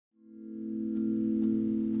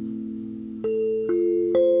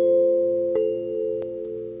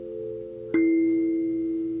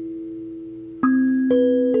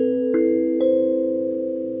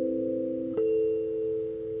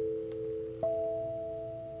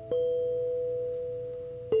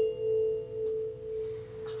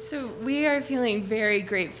So we are feeling very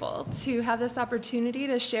grateful to have this opportunity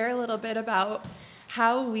to share a little bit about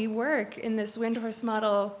how we work in this Windhorse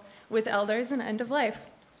model with elders and end of life.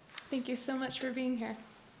 Thank you so much for being here.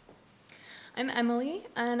 I'm Emily,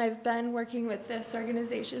 and I've been working with this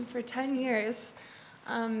organization for 10 years.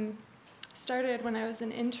 Started when I was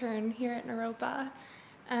an intern here at Naropa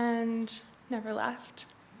and never left.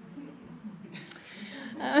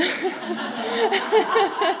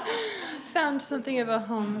 Found something of a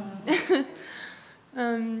home.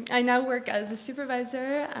 I now work as a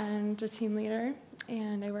supervisor and a team leader,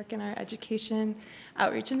 and I work in our education,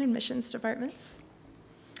 outreach, and admissions departments.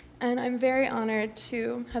 And I'm very honored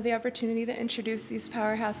to have the opportunity to introduce these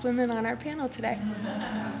powerhouse women on our panel today.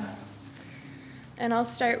 And I'll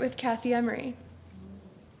start with Kathy Emery.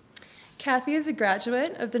 Kathy is a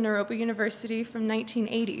graduate of the Naropa University from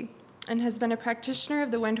 1980 and has been a practitioner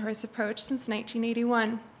of the Windhorse approach since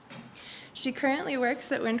 1981. She currently works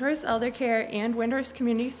at Windhorse Elder Care and Windhorse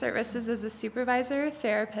Community Services as a supervisor,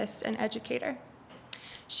 therapist, and educator.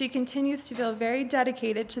 She continues to feel very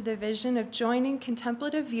dedicated to the vision of joining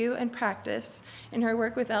contemplative view and practice in her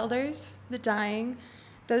work with elders, the dying,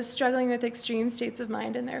 those struggling with extreme states of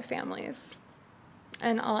mind and their families.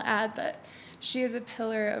 And I'll add that she is a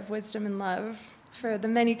pillar of wisdom and love for the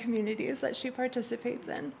many communities that she participates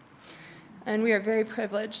in. And we are very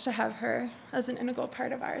privileged to have her as an integral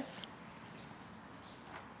part of ours.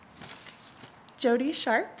 Jody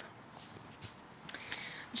Sharp.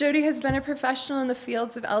 Jody has been a professional in the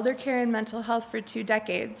fields of elder care and mental health for 2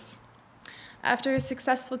 decades. After a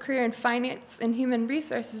successful career in finance and human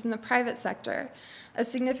resources in the private sector, a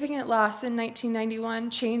significant loss in 1991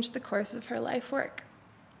 changed the course of her life work.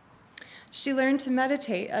 She learned to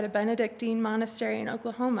meditate at a Benedictine monastery in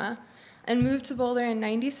Oklahoma and moved to Boulder in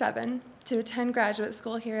 '97 to attend graduate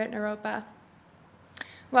school here at Naropa.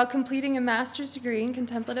 While completing a master's degree in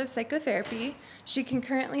contemplative psychotherapy, she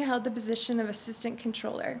concurrently held the position of assistant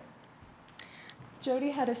controller.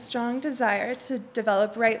 Jody had a strong desire to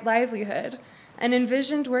develop right livelihood and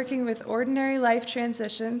envisioned working with ordinary life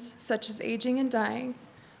transitions, such as aging and dying,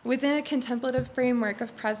 within a contemplative framework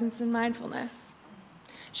of presence and mindfulness.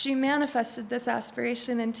 She manifested this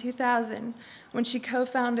aspiration in 2000 when she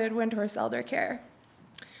co-founded Windhorse Elder Care.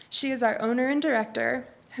 She is our owner and director,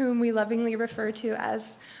 whom we lovingly refer to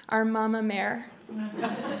as our Mama Mare.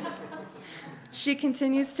 She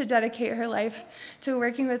continues to dedicate her life to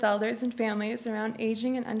working with elders and families around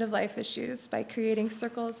aging and end-of-life issues by creating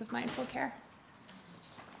circles of mindful care.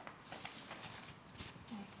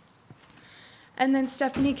 And then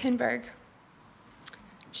Stephanie Kinberg.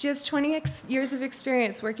 She has 20 years of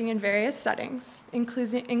experience working in various settings,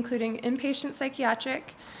 including inpatient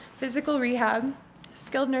psychiatric, physical rehab,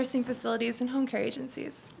 skilled nursing facilities, and home care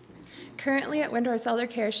agencies. Currently at Windhorse Elder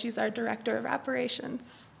Care, she's our Director of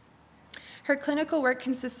Operations. Her clinical work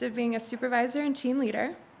consists of being a supervisor and team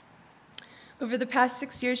leader. Over the past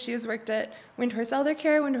 6 years, she has worked at Windhorse Elder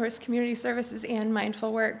Care, Windhorse Community Services, and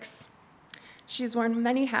Mindful Works. She's worn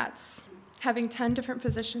many hats, having 10 different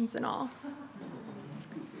positions in all.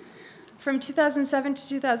 From 2007 to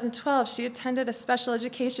 2012, she attended a special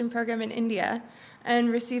education program in India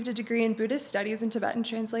and received a degree in Buddhist studies and Tibetan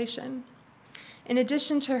translation. In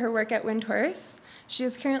addition to her work at Windhorse, she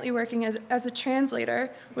is currently working as a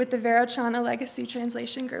translator with the Vairocana Legacy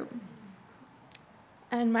Translation Group.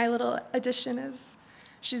 And my little addition is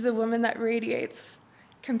she's a woman that radiates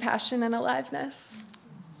compassion and aliveness.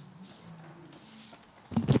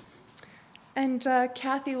 And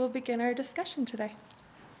Kathy will begin our discussion today.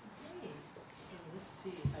 So let's see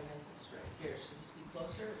if I got this right here. Should this be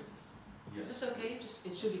closer? Is this okay?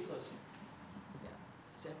 It should be closer. Yeah.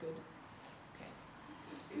 Is that good?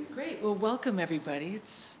 Okay. Great. Well, welcome everybody.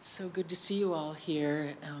 It's so good to see you all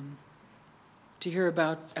here to hear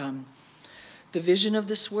about the vision of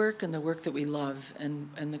this work and the work that we love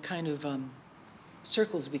and the kind of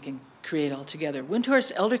circles we can create all together.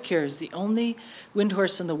 Windhorse Elder Care is the only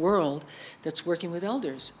Windhorse in the world that's working with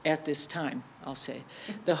elders at this time, I'll say.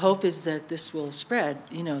 The hope is that this will spread,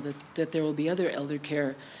 that there will be other elder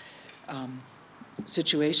care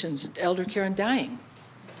situations, elder care and dying,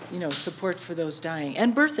 support for those dying,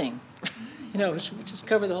 and birthing, we just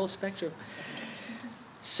cover the whole spectrum.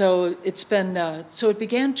 So it's been, so it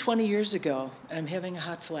began 20 years ago, and I'm having a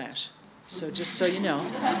hot flash. So just so you know.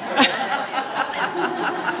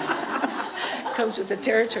 Comes with the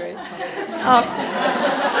territory.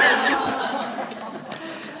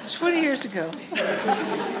 20 years ago.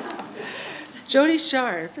 Jody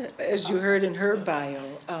Sharp, as you heard in her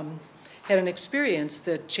bio, had an experience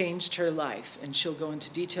that changed her life, and she'll go into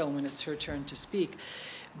detail when it's her turn to speak.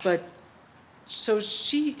 But so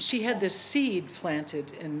she had this seed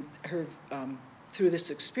planted in her through this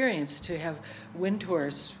experience to have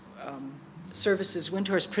Windhorse services,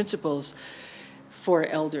 Windhorse principles for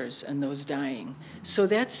elders and those dying. So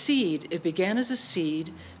that seed, it began as a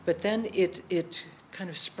seed, but then it kind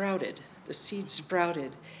of sprouted. The seed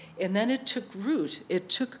sprouted. And then it took root. It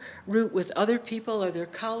took root with other people, other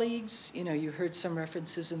colleagues. You know, you heard some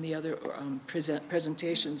references in the other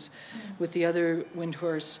presentations with the other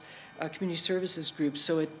Windhorse community services groups.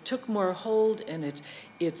 So it took more hold, and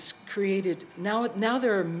it's created. Now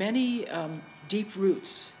there are many deep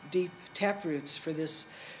roots, deep tap roots for this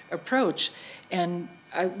approach. And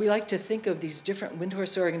we like to think of these different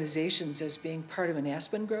Windhorse organizations as being part of an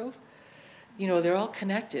aspen grove. You know, they're all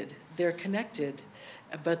connected. They're connected,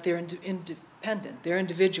 but they're independent. They're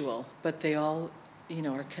individual, but they all, you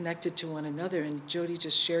know, are connected to one another. And Jody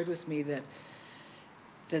just shared with me that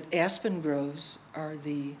aspen groves are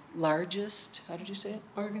the largest, how did you say it?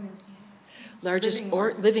 Organism. Largest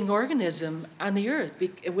living organism on the earth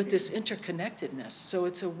with this interconnectedness. So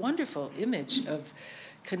it's a wonderful image of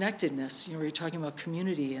connectedness. You know, we're talking about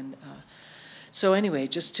community. And so anyway,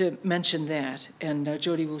 just to mention that. And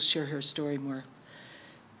Jody will share her story more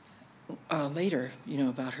later, you know,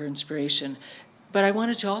 about her inspiration. But I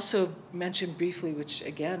wanted to also mention briefly, which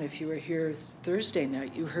again, if you were here Thursday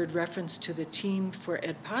night, you heard reference to the team for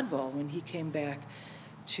Ed Podval when he came back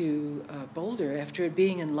to Boulder after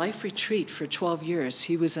being in life retreat for 12 years.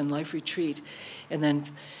 He was in life retreat and then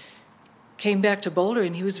came back to Boulder,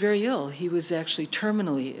 and he was very ill. He was actually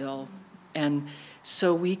terminally ill. And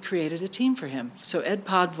so we created a team for him. So Ed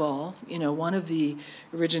Podval, you know, one of the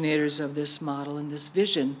originators of this model and this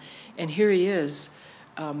vision, and here he is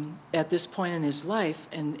at this point in his life,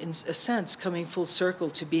 and in a sense coming full circle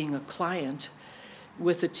to being a client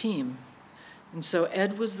with a team. And so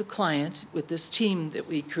Ed was the client with this team that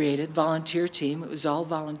we created, volunteer team. It was all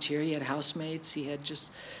volunteer. He had housemates. He had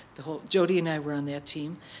just the whole, Jody and I were on that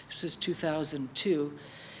team. This was 2002.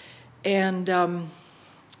 And I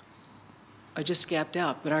just gapped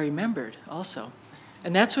out, but I remembered also.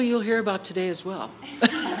 And that's what you'll hear about today as well,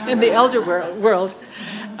 in the elder world.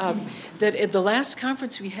 That at the last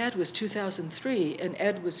conference we had was 2003, and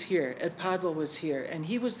Ed was here, Ed Podval was here, and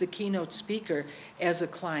he was the keynote speaker as a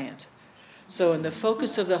client. So, and the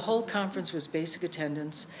focus of the whole conference was basic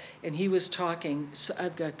attendance, and he was talking. So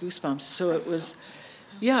I've got goosebumps. So it was,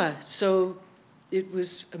 yeah, so it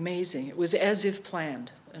was amazing. It was as if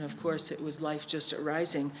planned. And of course, it was life just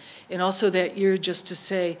arising. And also that year, just to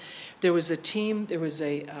say, there was a team, there was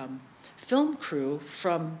a film crew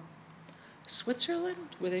from Switzerland?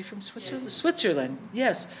 Were they from Switzerland? Yes. Switzerland,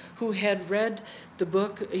 yes, who had read the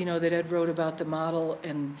book, you know, that Ed wrote about the model,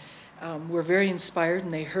 and were very inspired,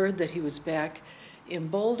 and they heard that he was back in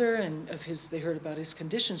Boulder, and they heard about his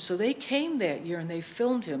condition. So they came that year, and they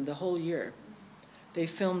filmed him the whole year. They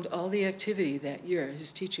filmed all the activity that year,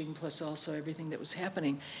 his teaching plus also everything that was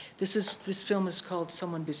happening. This film is called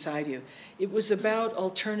Someone Beside You. It was about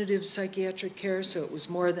alternative psychiatric care, so it was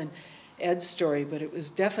more than Ed's story, but it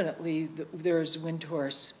was definitely, there's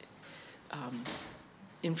Windhorse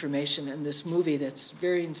information in this movie that's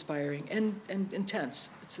very inspiring and intense.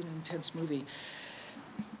 It's an intense movie.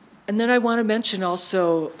 And then I want to mention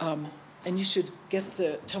also, and you should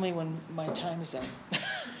tell me when my time is up.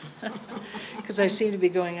 Because I seem to be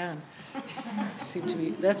going on.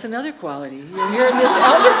 That's another quality. You're in this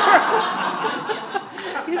elder world.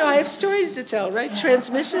 You know, I have stories to tell, right?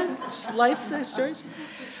 Transmission, it's life, the stories.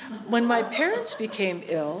 When my parents became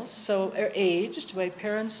ill, aged, my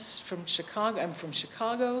parents from Chicago, I'm from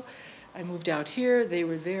Chicago, I moved out here, they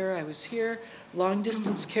were there, I was here, long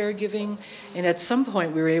distance caregiving, and at some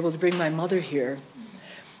point we were able to bring my mother here.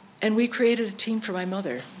 And we created a team for my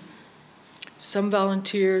mother. Some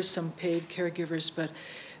volunteers, some paid caregivers, but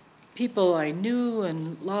people I knew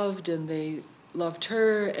and loved, and they loved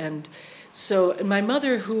her. And so, and my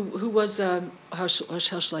mother, who was, how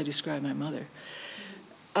shall I describe my mother?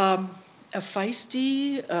 A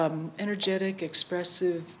feisty, energetic,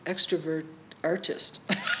 expressive, extrovert artist.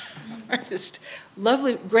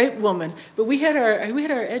 Lovely, great woman, but we had our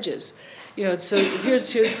edges. You know, so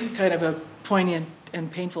here's kind of a poignant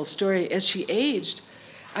and painful story. As she aged,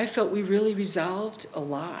 I felt we really resolved a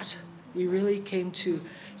lot. We really came to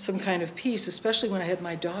some kind of peace, especially when I had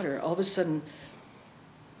my daughter. All of a sudden,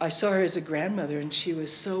 I saw her as a grandmother, and she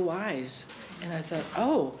was so wise. And I thought,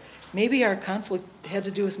 oh, maybe our conflict had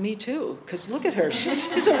to do with me too, because look at her,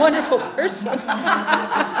 she's a wonderful person. No.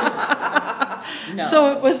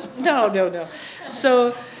 So it was, no.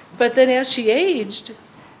 So, but then as she aged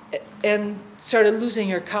and started losing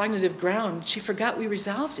her cognitive ground, she forgot we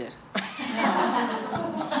resolved it.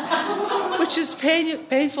 which is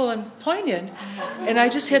painful and poignant. And I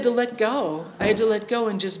just had to let go. I had to let go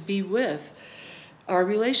and just be with our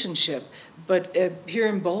relationship. But here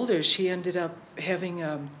in Boulder, she ended up having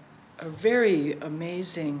a very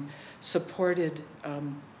amazing, supported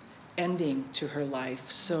ending to her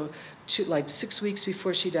life. So like 6 weeks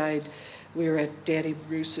before she died, we were at Daddy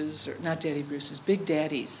Bruce's, or not Daddy Bruce's, Big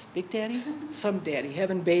Daddy's. Big Daddy? Some daddy,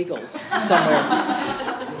 having bagels somewhere.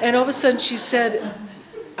 And all of a sudden she said,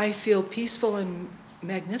 I feel peaceful and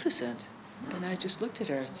magnificent. And I just looked at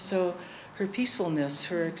her. So her peacefulness,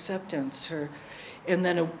 her acceptance, and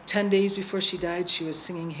then 10 days before she died, she was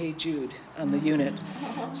singing Hey Jude on the unit.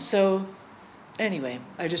 So anyway,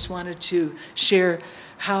 I just wanted to share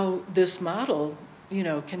how this model,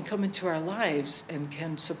 can come into our lives and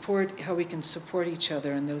can support, how we can support each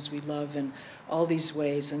other and those we love in all these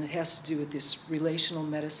ways. And it has to do with this relational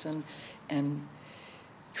medicine and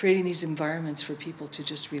creating these environments for people to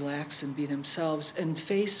just relax and be themselves and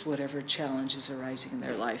face whatever challenges are arising in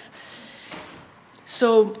their life.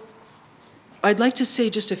 So I'd like to say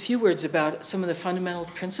just a few words about some of the fundamental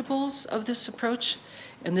principles of this approach,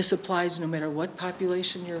 and this applies no matter what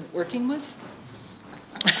population you're working with.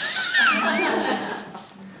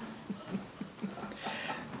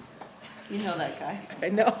 You know that guy. I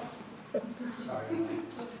know.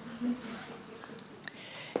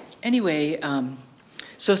 Anyway,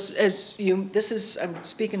 so I'm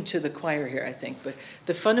speaking to the choir here, I think, but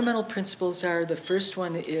the fundamental principles are, the first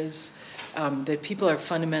one is that people are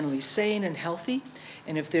fundamentally sane and healthy,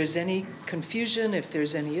 and if there's any confusion, if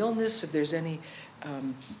there's any illness, if there's any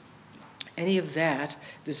of that,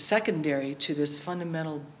 the secondary to this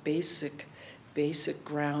fundamental basic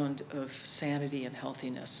ground of sanity and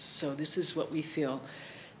healthiness. So this is what we feel,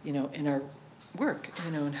 in our work,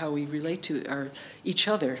 and how we relate to each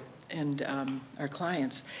other and our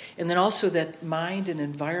clients. And then also that mind and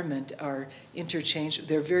environment are interchangeable.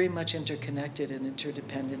 They're very much interconnected and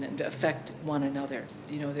interdependent and affect one another.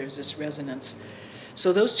 There's this resonance.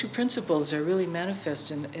 So those two principles are really manifest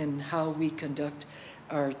in how we conduct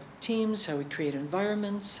our teams, how we create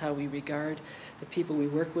environments, how we regard the people we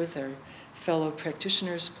work with, our fellow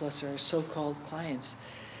practitioners, plus our so-called clients.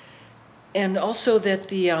 And also that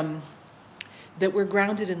that we're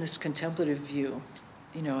grounded in this contemplative view,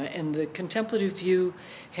 and the contemplative view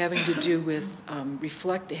having to do with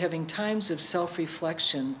having times of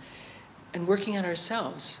self-reflection and working on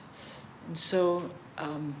ourselves. And so,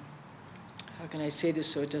 how can I say this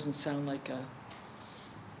so it doesn't sound like a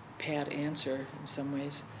pat answer in some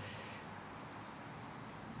ways?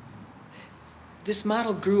 This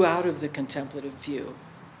model grew out of the contemplative view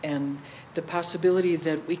and the possibility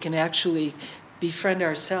that we can actually befriend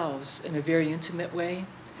ourselves in a very intimate way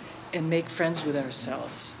and make friends with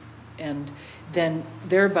ourselves, and then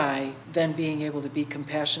thereby being able to be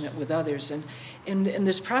compassionate with others. And in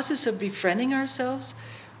this process of befriending ourselves,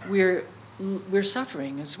 we're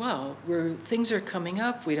suffering as well. Things are coming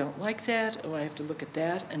up, we don't like that, oh, I have to look at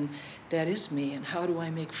that, and that is me, and how do I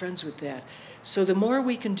make friends with that? So the more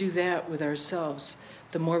we can do that with ourselves,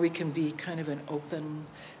 the more we can be kind of an open,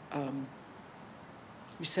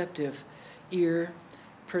 receptive ear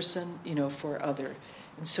person, for other.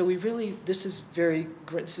 And so this is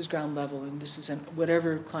ground level, and this is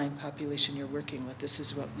whatever client population you're working with, this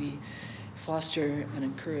is what we foster and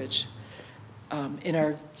encourage in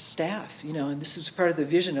our staff, and this is part of the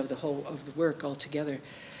vision of the work altogether.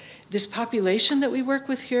 This population that we work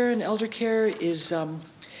with here in elder care is,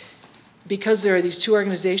 because there are these two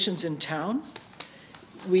organizations in town,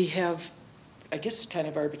 we have, I guess, kind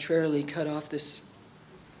of arbitrarily cut off this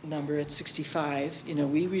number at 65.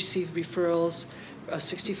 We receive referrals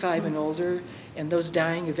 65 and older, and those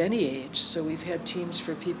dying of any age. So we've had teams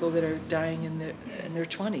for people that are dying in their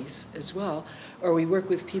 20s as well. Or we work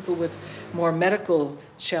with people with more medical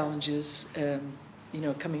challenges,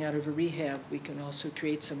 coming out of a rehab. We can also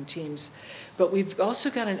create some teams. But we've also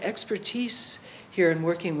got an expertise here in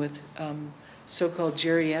working with so-called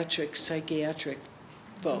geriatric, psychiatric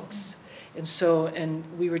folks. And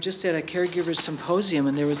we were just at a caregiver symposium,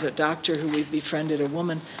 and there was a doctor who we befriended, a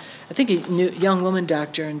woman, I think a young woman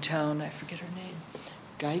doctor in town, I forget her name,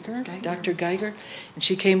 Geiger? Dr. Geiger. And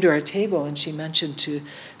she came to our table, and she mentioned to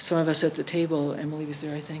some of us at the table, Emily was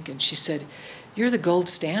there, I think, and she said, you're the gold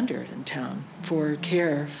standard in town for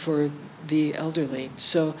care for the elderly.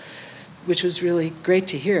 So, which was really great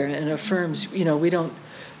to hear, and affirms, we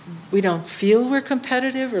don't feel we're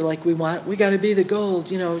competitive or like we got to be the gold,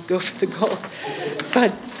 go for the gold.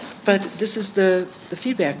 But this is the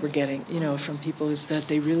feedback we're getting, from people, is that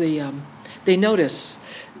they really, they notice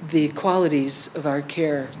the qualities of our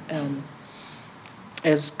care.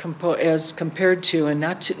 as compared to, and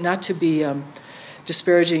not to be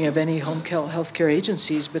disparaging of any home health care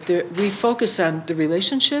agencies, but we focus on the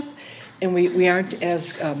relationship, and we aren't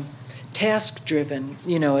as task-driven,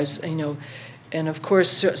 and of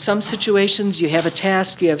course, some situations you have a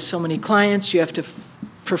task, you have so many clients, you have to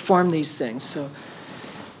perform these things. So,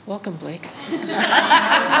 welcome, Blake.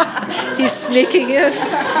 He's sneaking in.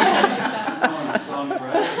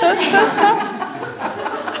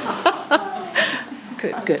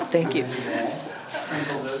 Good, thank you.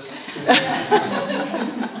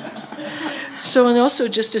 So, and also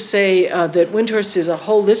just to say that Windhorse is a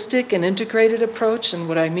holistic and integrated approach, and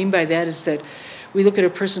what I mean by that is that we look at a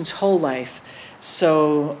person's whole life.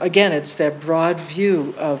 So, again, it's that broad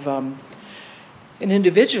view of an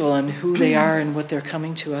individual and who they are and what they're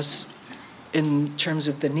coming to us in terms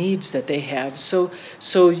of the needs that they have. So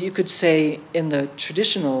you could say in the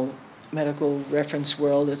traditional medical reference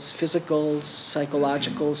world, it's physical,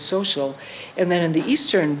 psychological, social. And then in the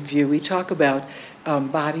Eastern view, we talk about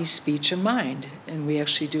body, speech, and mind. And we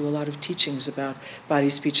actually do a lot of teachings about body,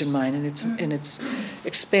 speech, and mind. And it's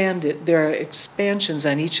expanded. There are expansions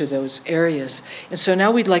on each of those areas. And so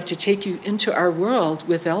now we'd like to take you into our world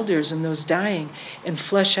with elders and those dying and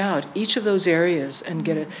flesh out each of those areas and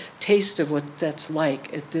get a taste of what that's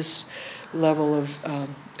like at this level of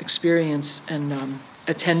experience and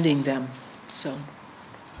attending them. So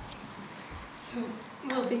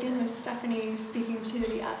we'll begin with Stephanie speaking to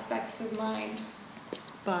the aspects of mind.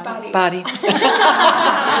 Body.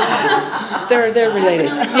 They're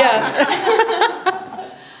related. Yeah.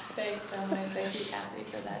 Thanks, Emily. Thank you, Kathy,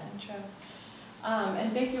 for that intro.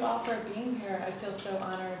 And thank you all for being here. I feel so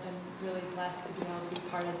honored and really blessed to be able to be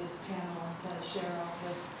part of this panel and to share all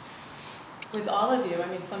this with all of you. I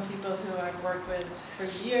mean, some people who I've worked with for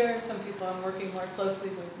years, some people I'm working more closely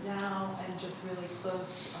with now, and just really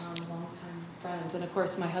close, long-time friends, and of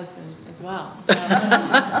course my husband as well. So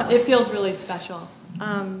it feels really special.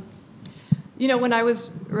 When I was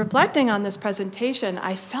reflecting on this presentation,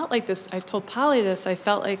 I felt like this, I told Polly this, I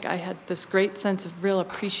felt like I had this great sense of real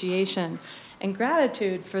appreciation and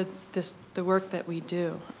gratitude for the work that we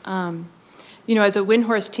do. As a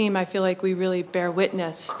Windhorse team, I feel like we really bear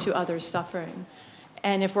witness to others' suffering.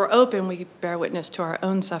 And if we're open, we bear witness to our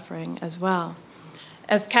own suffering as well.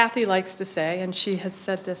 As Kathy likes to say, and she has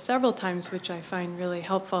said this several times, which I find really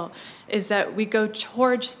helpful, is that we go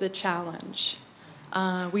towards the challenge.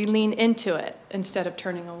 We lean into it instead of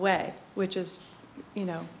turning away, which is,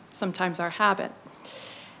 sometimes our habit.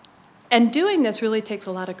 And doing this really takes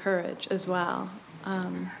a lot of courage as well.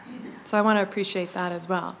 So I want to appreciate that as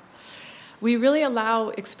well. We really allow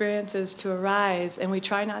experiences to arise, and we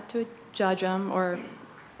try not to judge them or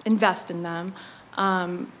invest in them.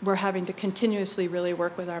 We're having to continuously really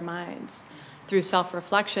work with our minds through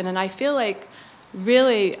self-reflection. And I feel like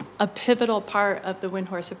really a pivotal part of the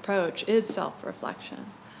Windhorse approach is self-reflection.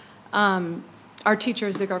 Our teacher,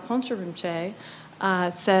 Ziglar Rinpoche,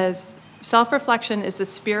 says, self-reflection is the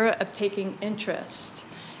spirit of taking interest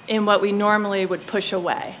in what we normally would push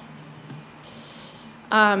away.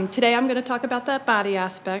 Today I'm going to talk about that body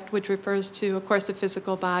aspect, which refers to, of course, the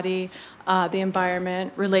physical body, the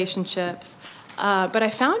environment, relationships. But I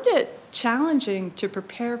found it challenging to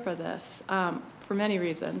prepare for this for many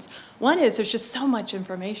reasons. One is there's just so much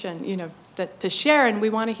information, to share, and we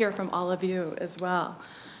want to hear from all of you as well.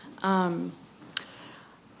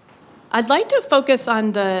 I'd like to focus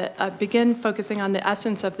on begin focusing on the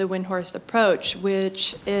essence of the Windhorse approach,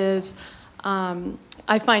 which is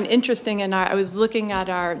I find interesting, and I was looking at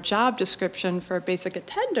our job description for basic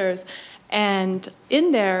attenders, and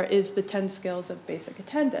in there is the 10 skills of basic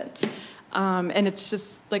attendance. And it's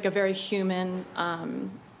just like a very human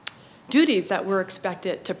duties that we're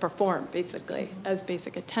expected to perform, basically, as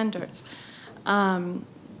basic attenders. And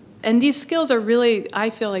these skills are really, I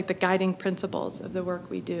feel like, the guiding principles of the work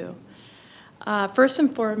we do. First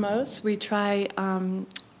and foremost, we try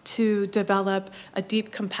to develop a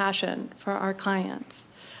deep compassion for our clients.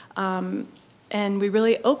 And we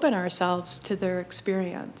really open ourselves to their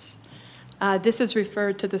experience. This is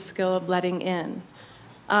referred to the skill of letting in.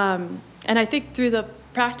 And I think through the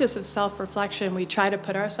practice of self-reflection, we try to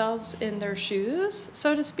put ourselves in their shoes,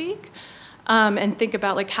 so to speak, and think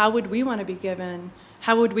about, like, how would we want to be given,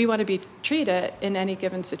 how would we want to be treated in any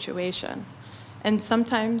given situation? And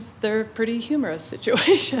sometimes they're pretty humorous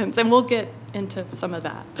situations, and we'll get into some of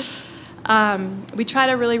that. We try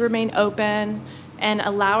to really remain open and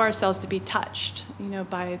allow ourselves to be touched,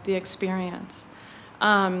 by the experience.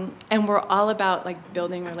 And we're all about, like,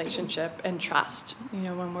 building relationship and trust,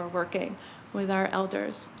 when we're working with our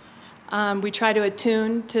elders. We try to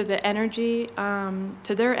attune to the energy,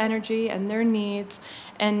 to their energy and their needs,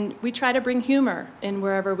 and we try to bring humor in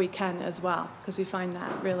wherever we can as well, because we find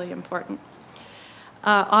that really important.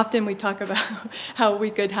 Often we talk about how we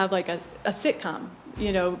could have like a sitcom,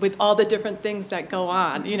 you know, with all the different things that go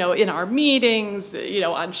on, you know, in our meetings, you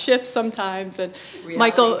know, on shifts sometimes. And Reality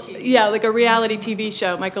Michael, TV. yeah, like a reality TV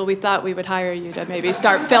show. Michael, we thought we would hire you to maybe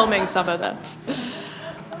start filming some of this.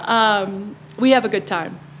 We have a good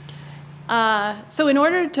time. So in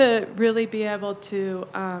order to really be able to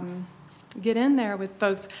get in there with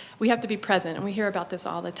folks, we have to be present, and we hear about this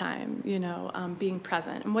all the time, you know, being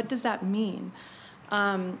present. And what does that mean?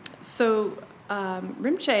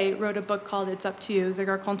 Rinpoche wrote a book called It's Up to You,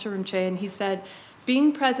 Zigar Kongtrul Rinpoche, and he said,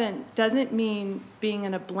 being present doesn't mean being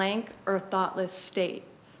in a blank or thoughtless state.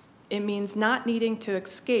 It means not needing to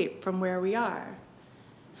escape from where we are.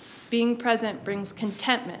 Being present brings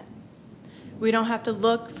contentment. We don't have to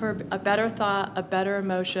look for a better thought, a better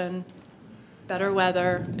emotion, better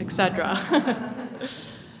weather, etc.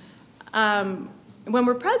 When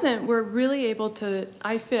we're present, we're really able to,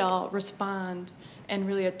 I feel, respond and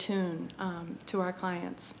really attune to our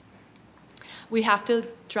clients. We have to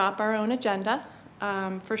drop our own agenda,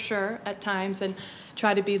 for sure, at times, and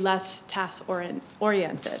try to be less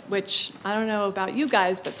task-oriented, which I don't know about you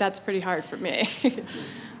guys, but that's pretty hard for me.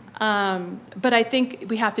 But I think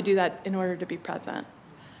we have to do that in order to be present.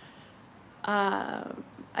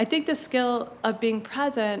 I think the skill of being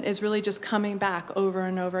present is really just coming back over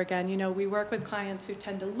and over again. You know, we work with clients who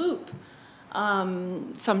tend to loop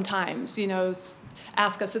sometimes, you know,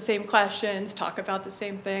 ask us the same questions, talk about the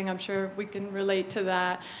same thing. I'm sure we can relate to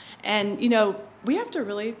that. And, you know, we have to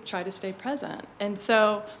really try to stay present. And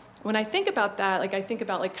so when I think about that, like I think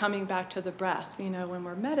about like coming back to the breath, you know, when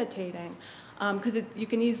we're meditating, because you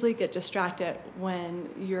can easily get distracted when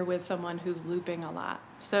you're with someone who's looping a lot.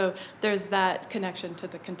 So there's that connection to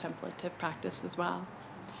the contemplative practice as well.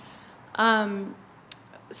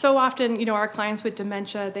 So often, you know, our clients with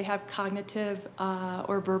dementia, they have cognitive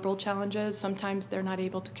or verbal challenges. Sometimes they're not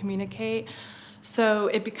able to communicate. So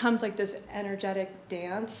it becomes like this energetic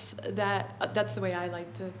dance that's the way I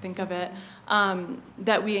like to think of it,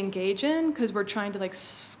 that we engage in because we're trying to like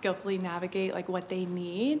skillfully navigate like what they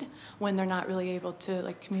need when they're not really able to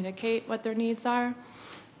like communicate what their needs are.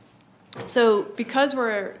 So because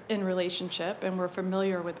we're in relationship and we're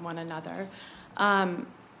familiar with one another,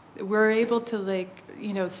 we're able to like,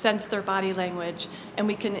 you know, sense their body language, and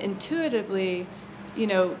we can intuitively, you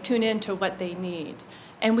know, tune into what they need.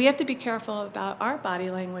 And we have to be careful about our body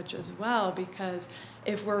language as well, because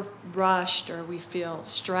if we're rushed or we feel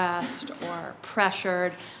stressed or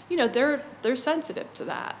pressured, you know, they're sensitive to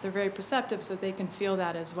that. They're very perceptive, so they can feel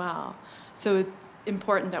that as well. So it's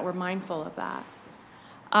important that we're mindful of that.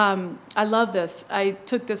 I love this. I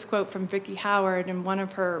took this quote from Vicki Howard in one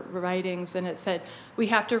of her writings, and it said, "We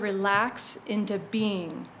have to relax into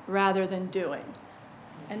being rather than doing."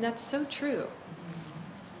 And that's so true.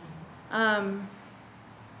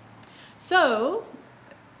 So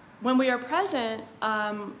when we are present,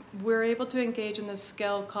 we're able to engage in this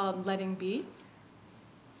skill called letting be.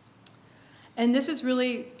 And this is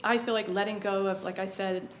really, I feel like, letting go of, like I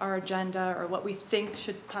said, our agenda or what we think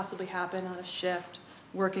should possibly happen on a shift,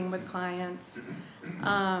 working with clients,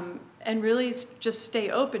 and really just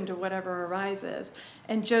stay open to whatever arises.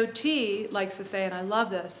 And Joe T likes to say, and I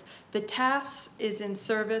love this, the task is in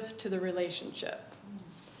service to the relationship.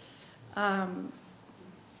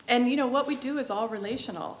 And you know, what we do is all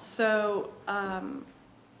relational. So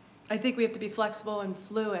I think we have to be flexible and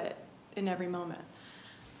fluid in every moment.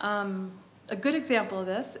 A good example of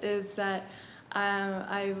this is that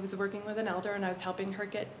I was working with an elder and I was helping her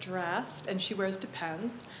get dressed, and she wears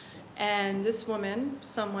Depends. And this woman,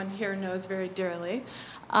 someone here knows very dearly,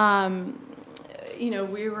 you know,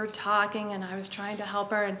 we were talking and I was trying to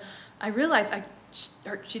help her, and I realized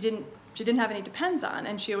she didn't have any Depends on,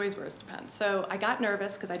 and she always wears Depends. So I got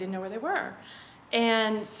nervous because I didn't know where they were.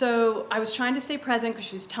 And so I was trying to stay present because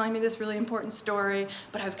she was telling me this really important story,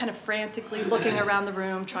 but I was kind of frantically looking around the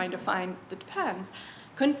room trying to find the Depends.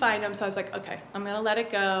 Couldn't find them, so I was like, okay, I'm gonna let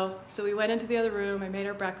it go. So we went into the other room, I made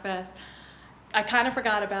her breakfast. I kind of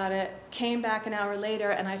forgot about it, came back an hour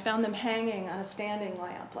later, and I found them hanging on a standing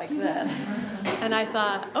lamp like this. And I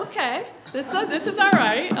thought, okay, this is all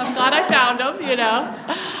right. I'm glad I found them, you know.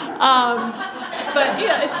 But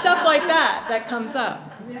yeah, it's stuff like that comes up.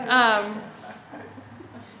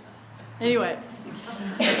 Anyway,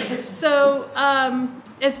 so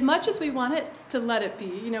as much as we want it to let it be,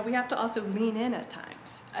 you know, we have to also lean in at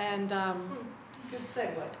times. And Good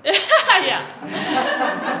segue. yeah.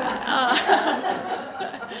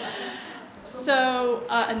 So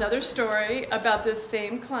another story about this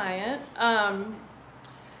same client,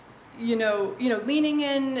 leaning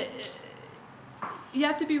in, you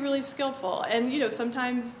have to be really skillful, and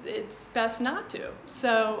sometimes it's best not to.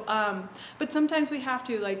 So, but sometimes we have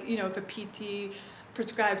to, like if a PT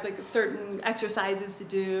prescribes like certain exercises to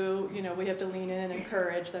do, we have to lean in and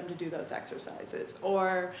encourage them to do those exercises.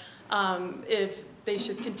 Or if they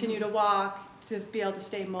should continue to walk to be able to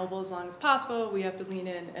stay mobile as long as possible, we have to lean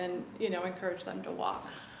in and encourage them to walk.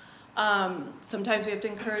 Sometimes we have to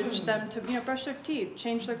encourage them to brush their teeth,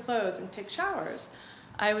 change their clothes, and take showers.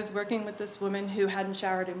 I was working with this woman who hadn't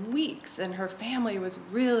showered in weeks, and her family was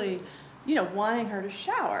really wanting her to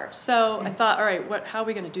shower. So I thought, all right, how are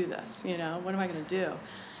we going to do this? What am I going to do?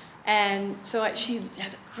 And so she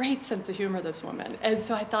has a great sense of humor, this woman. And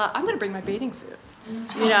so I thought, I'm going to bring my bathing suit,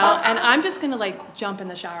 and I'm just going to like jump in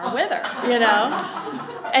the shower with her,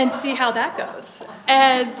 and see how that goes.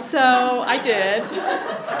 And so I did,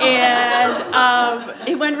 and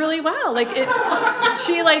it went really well.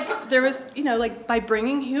 There was, by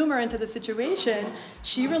bringing humor into the situation,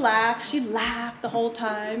 she relaxed, she laughed the whole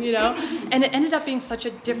time, and it ended up being such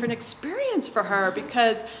a different experience for her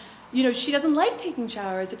because she doesn't like taking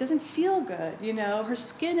showers. It doesn't feel good, Her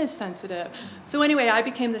skin is sensitive. So anyway, I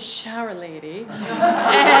became the shower lady. And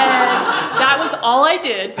that was all I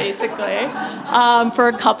did, basically, for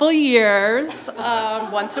a couple years,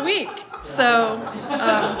 once a week. So,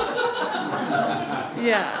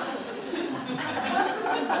 yeah.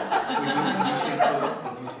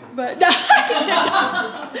 But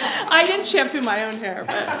I didn't shampoo my own hair,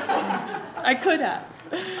 but I could have.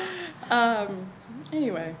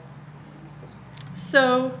 Anyway.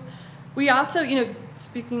 So we also,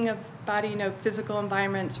 speaking of body, physical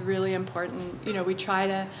environment's really important. We try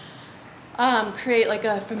to create like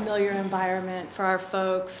a familiar environment for our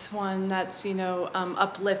folks, one that's,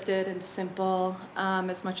 uplifted and simple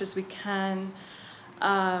as much as we can.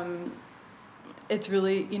 It's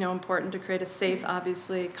really, important to create a safe,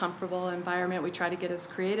 obviously, comfortable environment. We try to get as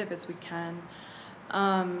creative as we can.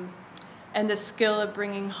 And the skill of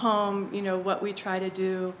bringing home, what we try to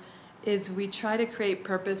do is we try to create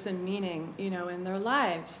purpose and meaning, in their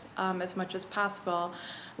lives as much as possible.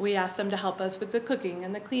 We ask them to help us with the cooking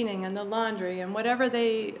and the cleaning and the laundry and whatever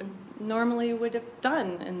they normally would have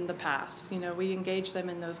done in the past. We engage them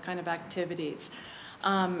in those kind of activities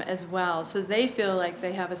as well, so they feel like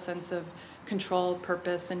they have a sense of control,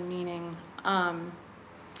 purpose, and meaning.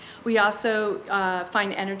 We also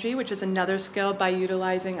find energy, which is another skill, by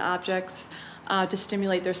utilizing objects to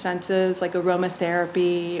stimulate their senses, like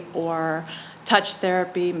aromatherapy or touch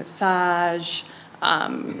therapy, massage,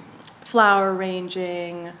 flower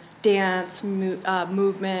arranging, dance,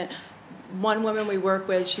 movement. One woman we work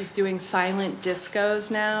with, she's doing silent discos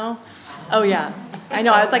now. Oh yeah, I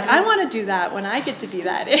know. I was like, I want to do that when I get to be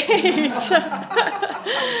that age.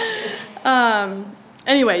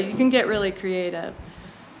 Anyway, you can get really creative.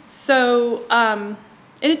 So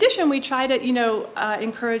in addition, we try to,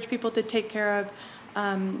 encourage people to take care of,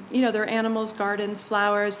 their animals, gardens,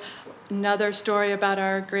 flowers. Another story about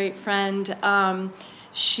our great friend,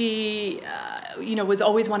 she, was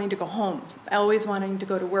always wanting to go home, always wanting to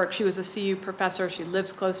go to work. She was a CU professor. She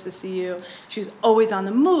lives close to CU. She was always on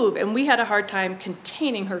the move, and we had a hard time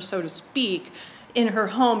containing her, so to speak, in her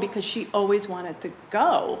home because she always wanted to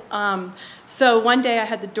go. So one day I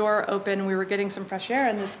had the door open, we were getting some fresh air,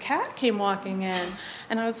 and this cat came walking in,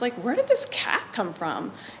 and I was like, where did this cat come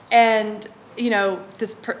from? And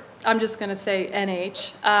I'm just going to say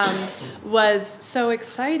NH, was so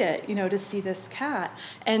excited, to see this cat.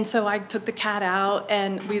 And so I took the cat out,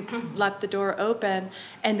 and we left the door open,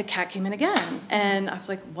 and the cat came in again. And I was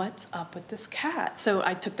like, what's up with this cat? So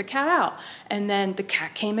I took the cat out, and then the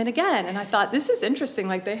cat came in again. And I thought, this is interesting,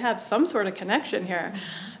 like they have some sort of connection here.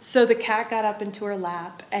 So the cat got up into her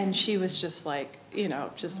lap, and she was just like,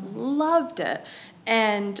 just loved it.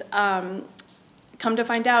 And come to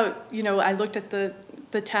find out, I looked at the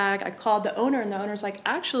tag, I called the owner, and the owner's like,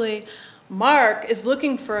 actually, Mark is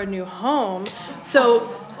looking for a new home,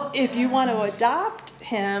 so if you want to adopt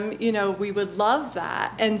him, we would love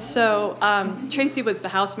that. And so Tracy was the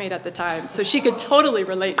housemaid at the time, so she could totally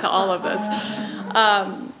relate to all of this.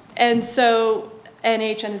 And so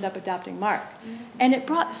NH ended up adopting Mark. And it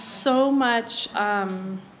brought so much,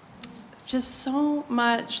 just so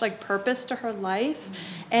much like purpose to her life.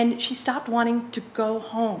 And she stopped wanting to go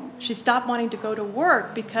home. She stopped wanting to go to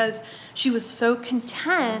work because she was so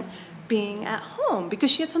content being at home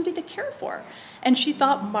because she had something to care for. And she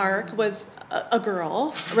thought Mark was a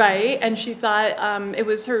girl, right? And she thought it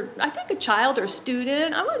was her, I think, a child or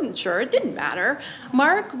student. I wasn't sure. It didn't matter.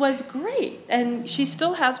 Mark was great. And she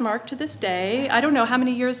still has Mark to this day. I don't know how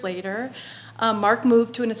many years later. Mark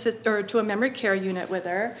moved to a memory care unit with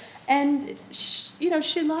her. And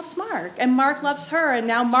she loves Mark, and Mark loves her, and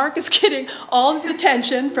now Mark is getting all this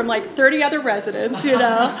attention from like 30 other residents,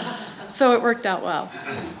 So it worked out well.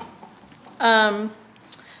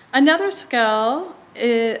 Another skill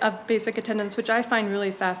of basic attendance, which I find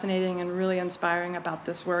really fascinating and really inspiring about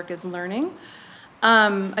this work, is learning.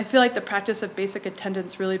 I feel like the practice of basic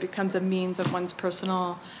attendance really becomes a means of one's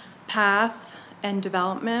personal path and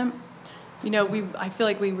development. I feel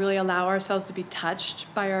like we really allow ourselves to be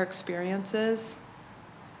touched by our experiences.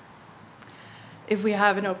 If we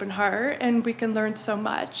have an open heart, and we can learn so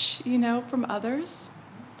much, from others.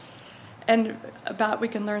 And we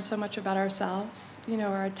can learn so much about ourselves,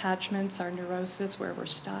 our attachments, our neurosis, where we're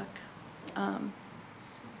stuck.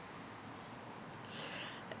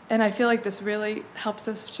 And I feel like this really helps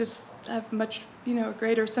us just have much, a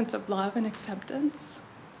greater sense of love and acceptance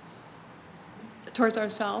towards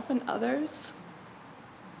ourselves and others.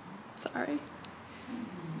 Sorry.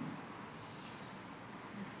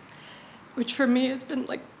 Which for me has been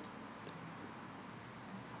like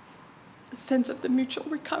a sense of the mutual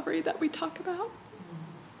recovery that we talk about.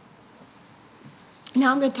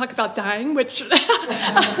 Now I'm going to talk about dying, which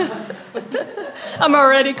I'm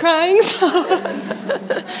already crying.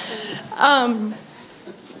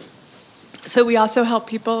 So we also help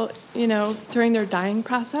people, during their dying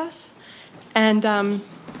process. And,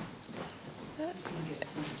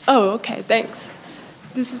 okay, thanks.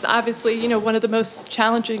 This is obviously, one of the most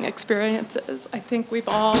challenging experiences I think we've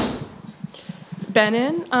all been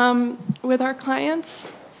in with our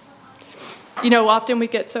clients. Often we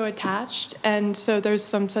get so attached, and so there's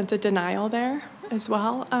some sense of denial there as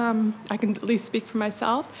well. I can at least speak for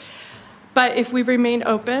myself. But if we remain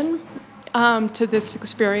open to this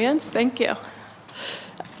experience, thank you.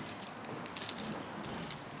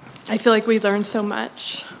 I feel like we learn so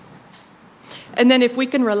much. And then if we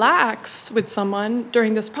can relax with someone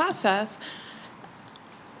during this process,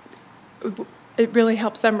 it really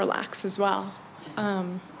helps them relax as well.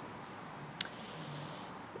 And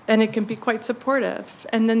it can be quite supportive.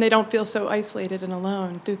 And then they don't feel so isolated and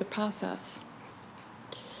alone through the process.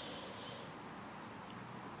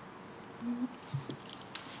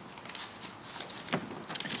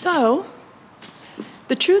 So,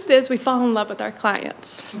 the truth is we fall in love with our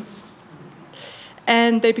clients.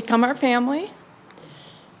 And they become our family.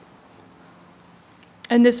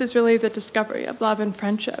 And this is really the discovery of love and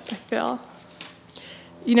friendship, I feel.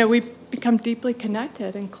 We become deeply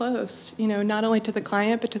connected and close, not only to the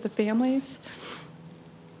client, but to the families.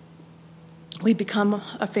 We become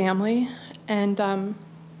a family. And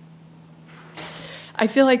I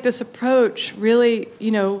feel like this approach really,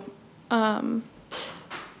 I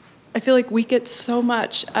feel like we get so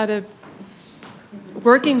much out of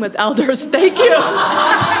working with elders. Thank you.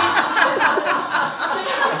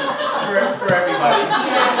 For everybody.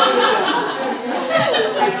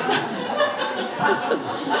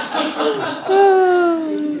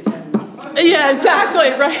 Yeah, exactly,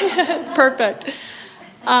 right? Perfect.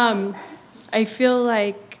 I feel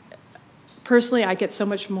like, personally, I get so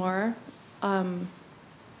much more than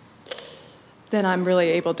I'm really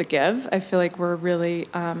able to give. I feel like we're really,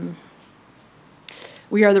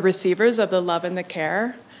 we are the receivers of the love and the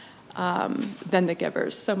care than the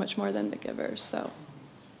givers, so much more than the givers. So,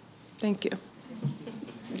 thank you.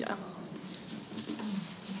 Yeah.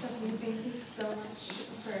 Stephanie, thank you so much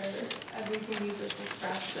for everything you just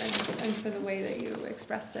expressed and for the way that you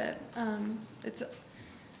expressed it. It's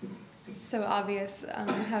so obvious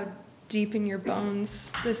how deep in your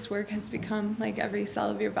bones this work has become, like every cell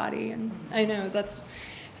of your body. And I know that's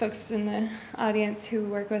folks in the audience who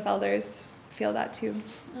work with elders feel that too.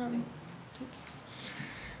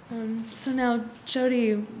 So now,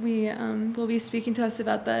 Jody, we will be speaking to us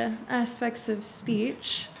about the aspects of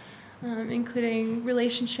speech, including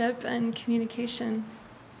relationship and communication.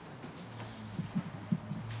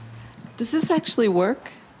 Does this actually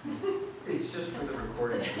work? It's just for the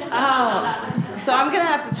recording. Oh, so I'm going to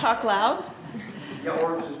have to talk loud? Yeah,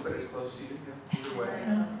 or just put it close to you, either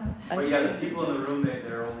way. But yeah, the people in the room,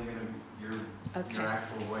 they're only going to hear your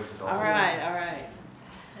actual voice. All right.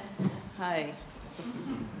 Hi.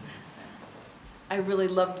 I really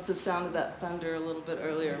loved the sound of that thunder a little bit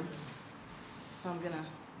earlier, so I'm going to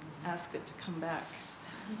ask it to come back.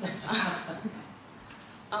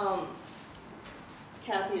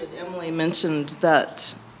 Kathy and Emily mentioned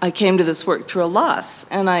that I came to this work through a loss.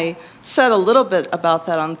 And I said a little bit about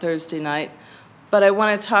that on Thursday night, but I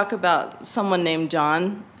want to talk about someone named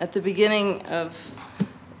John at the beginning of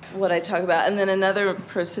what I talk about, and then another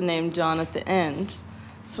person named John at the end.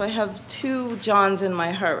 So I have two Johns in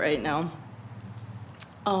my heart right now.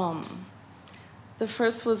 The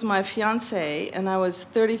first was my fiance, and I was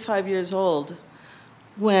 35 years old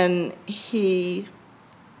when he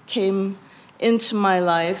came into my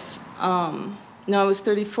life. No, I was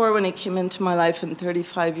 34 when he came into my life and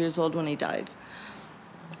 35 years old when he died.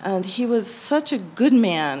 And he was such a good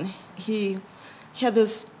man. He had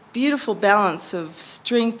this beautiful balance of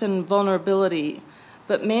strength and vulnerability,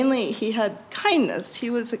 but mainly he had kindness. He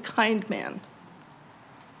was a kind man.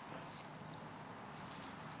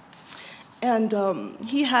 And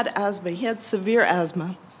he had asthma. He had severe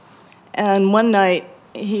asthma. And one night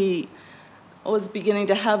he was beginning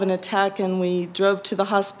to have an attack, and we drove to the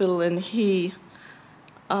hospital, and he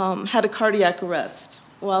had a cardiac arrest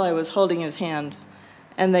while I was holding his hand,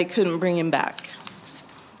 and they couldn't bring him back.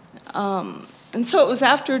 And so it was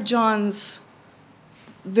after John's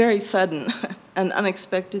very sudden and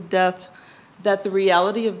unexpected death that the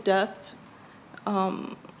reality of death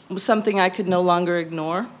was something I could no longer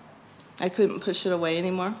ignore. I couldn't push it away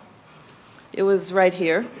anymore. It was right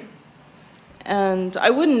here. And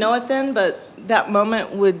I wouldn't know it then, but that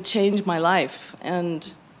moment would change my life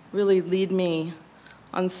and really lead me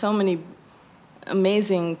on so many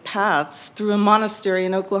amazing paths through a monastery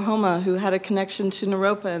in Oklahoma who had a connection to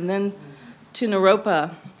Naropa, and then to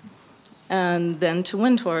Naropa, and then to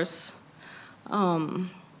Windhorse. And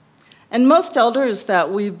most elders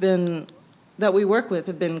that we work with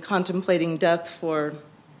have been contemplating death for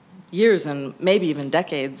years and maybe even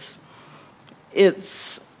decades.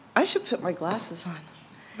 I should put my glasses on.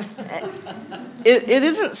 It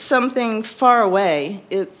isn't something far away.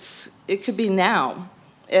 It could be now,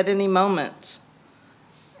 at any moment.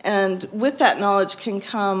 And with that knowledge can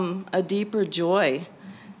come a deeper joy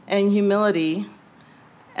and humility,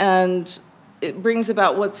 and it brings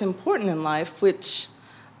about what's important in life, which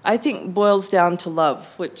I think boils down to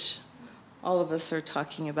love, which all of us are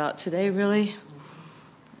talking about today, really.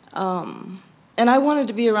 And I wanted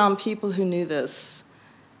to be around people who knew this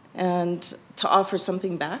and to offer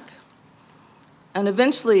something back. And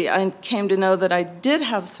eventually I came to know that I did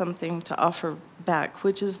have something to offer back,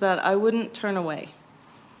 which is that I wouldn't turn away.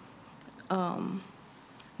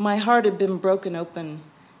 My heart had been broken open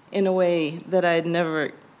in a way that I had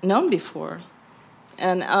never known before.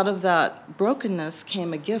 And out of that brokenness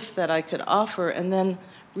came a gift that I could offer and then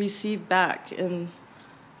receive back in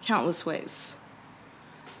countless ways.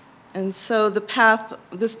 And so this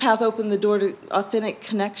path opened the door to authentic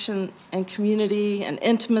connection and community and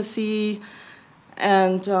intimacy.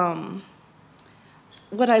 And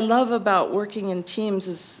what I love about working in teams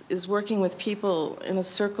is working with people in a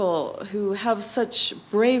circle who have such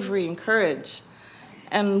bravery and courage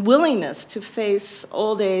and willingness to face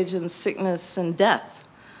old age and sickness and death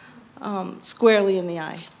squarely in the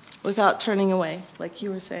eye without turning away, like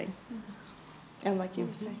you were saying, and like you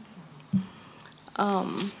were saying.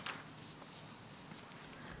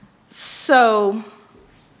 So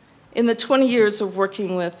in the 20 years of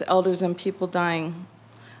working with elders and people dying,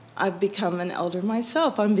 I've become an elder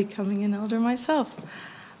myself. I'm becoming an elder myself.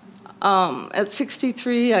 At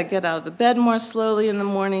 63, I get out of the bed more slowly in the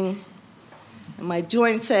morning, and my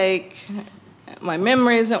joints ache. My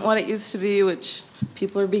memory isn't what it used to be, which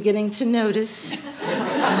people are beginning to notice.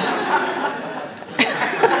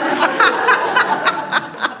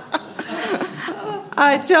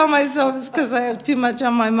 I tell myself it's because I have too much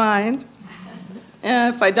on my mind.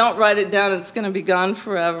 And if I don't write it down, it's going to be gone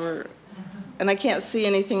forever. And I can't see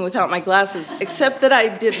anything without my glasses, except that I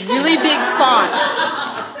did really big font.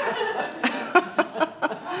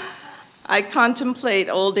 I contemplate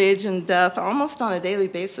old age and death almost on a daily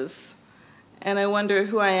basis. And I wonder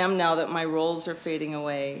who I am now that my roles are fading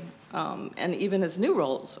away. And even as new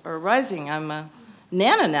roles are arising. I'm a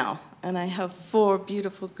Nana now, and I have 4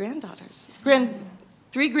 beautiful granddaughters.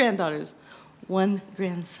 3 granddaughters, 1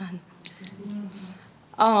 grandson.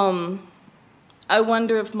 I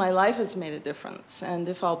wonder if my life has made a difference and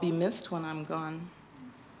if I'll be missed when I'm gone.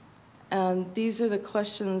 And these are the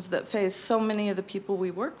questions that face so many of the people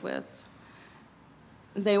we work with.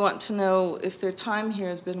 They want to know if their time here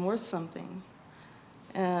has been worth something.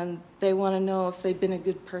 And they want to know if they've been a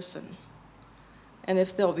good person and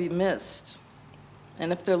if they'll be missed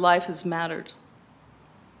and if their life has mattered.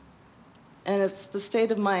 And it's the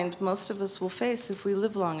state of mind most of us will face if we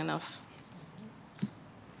live long enough.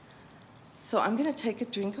 So I'm going to take a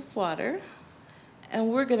drink of water, and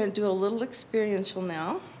we're going to do a little experiential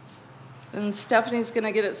now. And Stephanie's going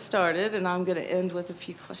to get it started, and I'm going to end with a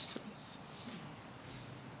few questions.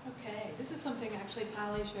 Okay, this is something actually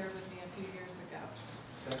Polly shared with me a few years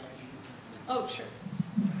ago. Oh, sure.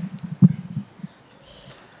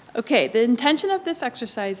 Okay, the intention of this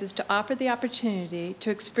exercise is to offer the opportunity to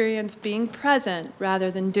experience being present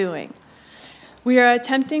rather than doing. We are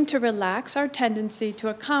attempting to relax our tendency to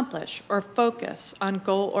accomplish or focus on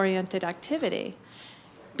goal-oriented activity.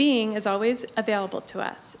 Being is always available to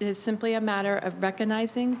us. It is simply a matter of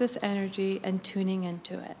recognizing this energy and tuning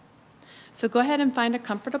into it. So go ahead and find a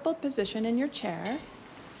comfortable position in your chair.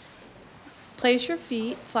 Place your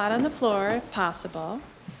feet flat on the floor if possible.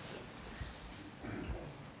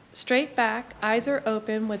 Straight back, eyes are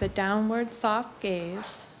open with a downward soft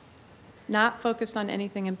gaze, not focused on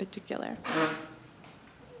anything in particular.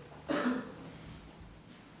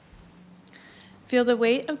 Feel the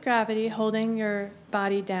weight of gravity holding your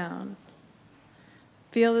body down.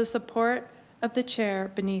 Feel the support of the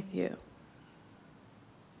chair beneath you.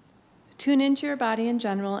 Tune into your body in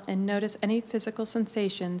general and notice any physical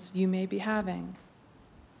sensations you may be having.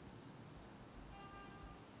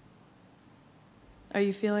 Are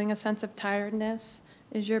you feeling a sense of tiredness?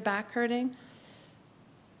 Is your back hurting?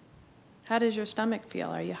 How does your stomach feel?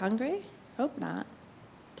 Are you hungry? Hope not.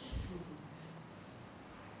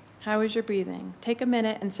 How is your breathing? Take a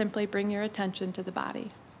minute and simply bring your attention to the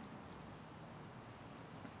body.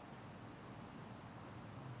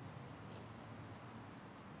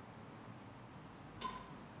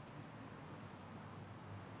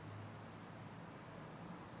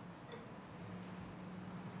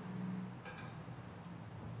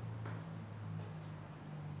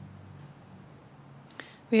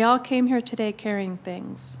 We all came here today carrying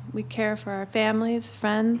things. We care for our families,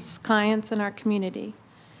 friends, clients, and our community.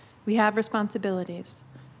 We have responsibilities.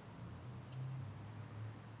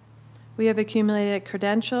 We have accumulated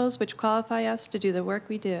credentials which qualify us to do the work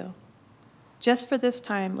we do. Just for this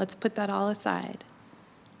time, let's put that all aside.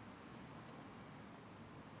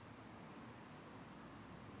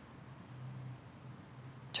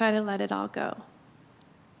 Try to let it all go.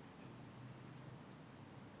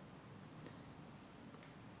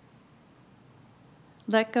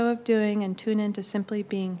 Let go of doing and tune into simply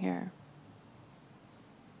being here.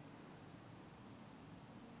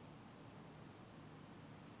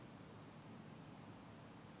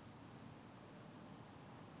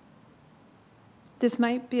 This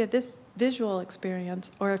might be a visual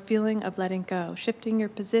experience or a feeling of letting go, shifting your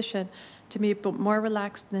position to be more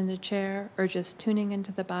relaxed in the chair or just tuning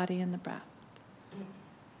into the body and the breath.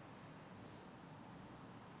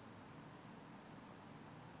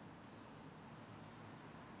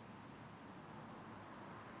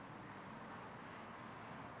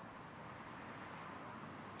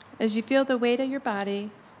 As you feel the weight of your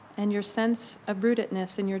body and your sense of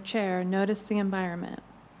rootedness in your chair, notice the environment,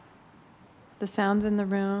 the sounds in the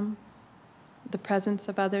room, the presence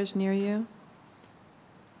of others near you.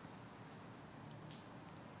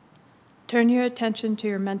 Turn your attention to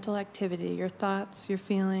your mental activity, your thoughts, your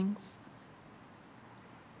feelings,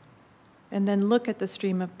 and then look at the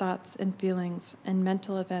stream of thoughts and feelings and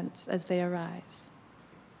mental events as they arise,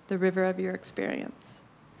 the river of your experience.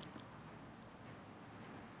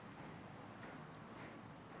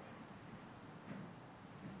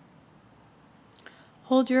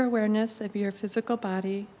 Hold your awareness of your physical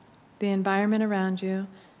body, the environment around you,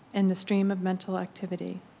 and the stream of mental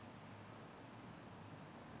activity.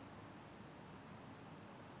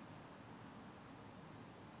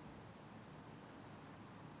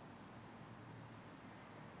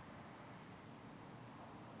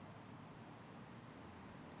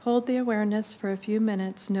 Hold the awareness for a few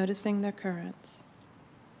minutes, noticing the occurrence.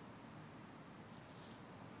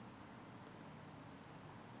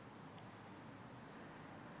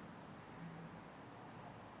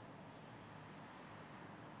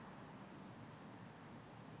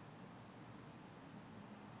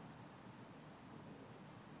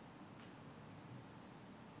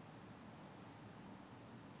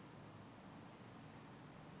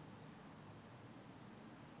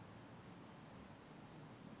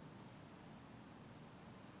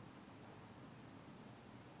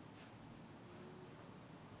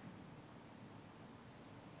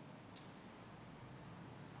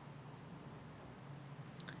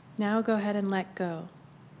 Now go ahead and let go.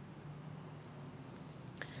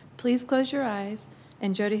 Please close your eyes,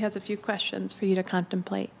 and Jody has a few questions for you to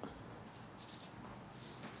contemplate.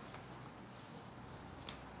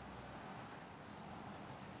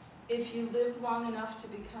 If you live long enough to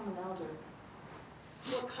become an elder,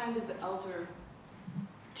 what kind of elder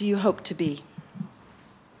do you hope to be?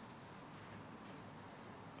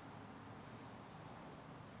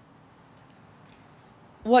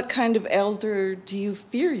 What kind of elder do you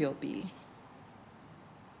fear you'll be?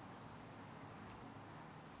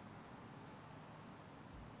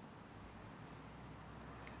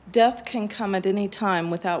 Death can come at any time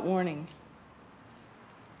without warning.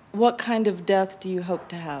 What kind of death do you hope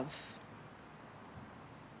to have?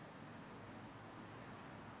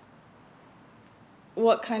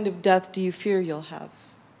 What kind of death do you fear you'll have?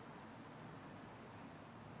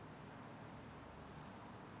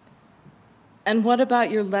 And what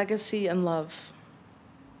about your legacy and love?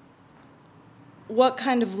 What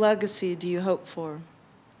kind of legacy do you hope for?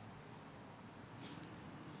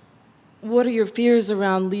 What are your fears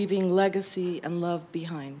around leaving legacy and love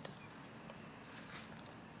behind?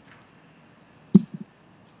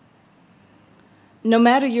 No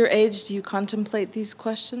matter your age, do you contemplate these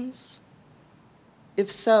questions?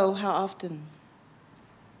 If so, how often?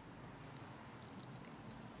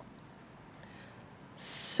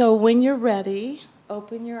 So when you're ready,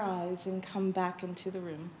 open your eyes and come back into the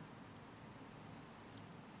room.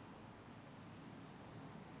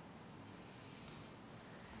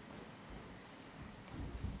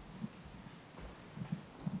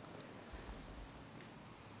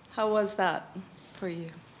 How was that for you?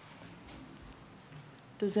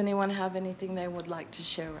 Does anyone have anything they would like to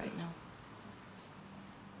share right now?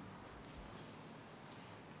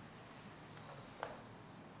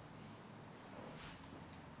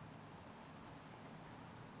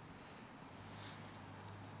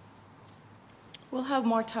 We'll have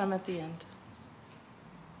more time at the end.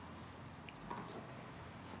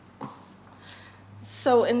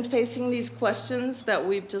 So in facing these questions that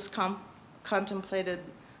we've just contemplated,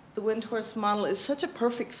 the Windhorse model is such a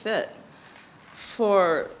perfect fit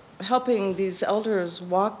for helping these elders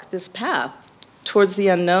walk this path towards the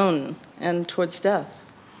unknown and towards death.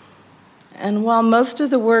 And while most of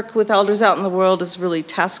the work with elders out in the world is really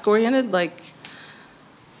task-oriented, like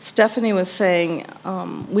Stephanie was saying,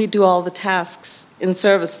 we do all the tasks in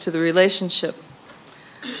service to the relationship.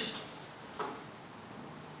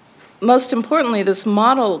 Most importantly, this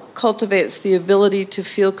model cultivates the ability to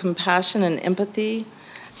feel compassion and empathy,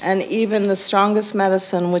 and even the strongest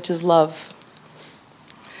medicine, which is love.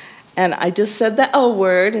 And I just said the L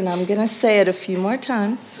word, and I'm going to say it a few more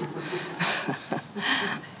times.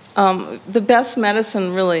 The best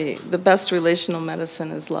medicine, really, the best relational medicine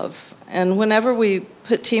is love. And whenever we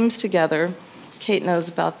put teams together, Kate knows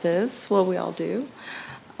about this, well, we all do,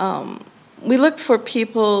 we look for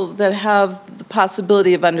people that have the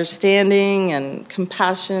possibility of understanding and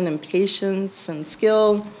compassion and patience and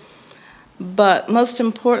skill. But most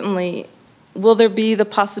importantly, will there be the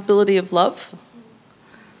possibility of love?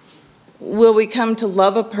 Will we come to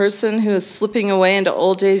love a person who is slipping away into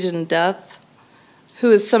old age and death,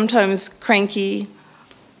 who is sometimes cranky,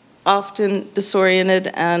 often disoriented,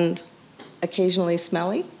 and occasionally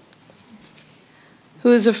smelly?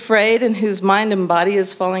 Who is afraid and whose mind and body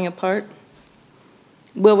is falling apart?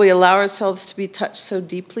 Will we allow ourselves to be touched so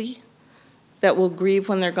deeply that we'll grieve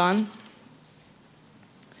when they're gone?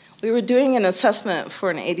 We were doing an assessment for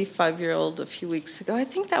an 85-year-old a few weeks ago. I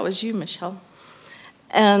think that was you, Michelle.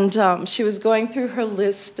 And she was going through her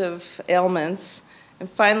list of ailments, and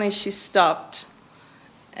finally she stopped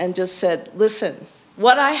and just said, "Listen,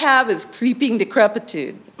 what I have is creeping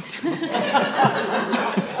decrepitude."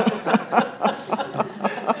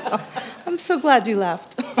 I'm so glad you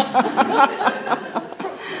laughed.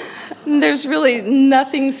 There's really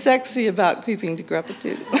nothing sexy about creeping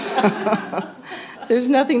decrepitude. There's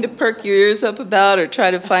nothing to perk your ears up about or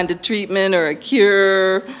try to find a treatment or a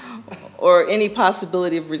cure or any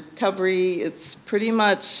possibility of recovery. It's pretty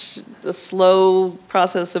much a slow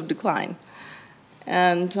process of decline.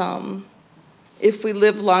 And if we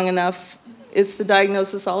live long enough, it's the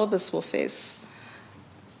diagnosis all of us will face.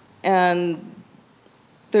 And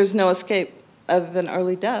there's no escape other than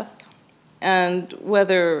early death. And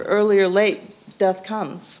whether early or late, death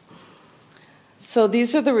comes. So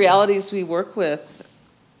these are the realities we work with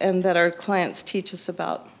and that our clients teach us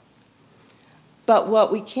about. But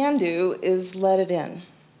what we can do is let it in.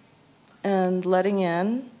 And letting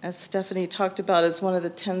in, as Stephanie talked about, is one of the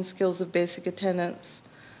 10 skills of basic attendance.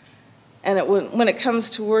 And when it comes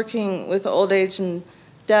to working with old age and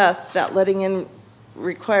death, that letting in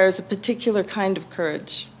requires a particular kind of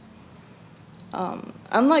courage.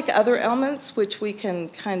 Unlike other ailments, which we can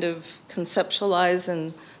kind of conceptualize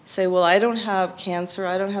and say, well, I don't have cancer,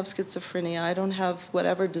 I don't have schizophrenia, I don't have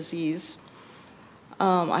whatever disease,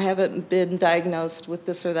 I haven't been diagnosed with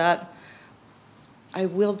this or that, I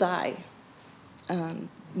will die.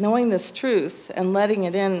 Knowing this truth and letting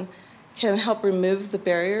it in can help remove the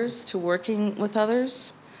barriers to working with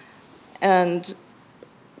others. And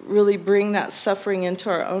really bring that suffering into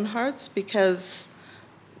our own hearts, because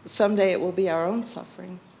someday it will be our own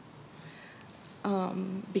suffering.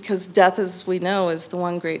 Because death, as we know, is the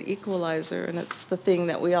one great equalizer, and it's the thing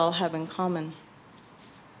that we all have in common.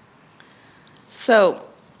 So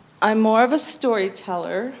I'm more of a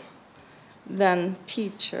storyteller than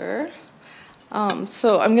teacher.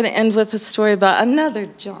 So I'm going to end with a story about another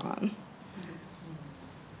John.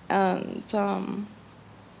 And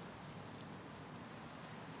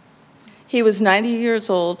he was 90 years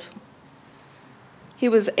old. He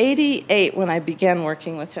was 88 when I began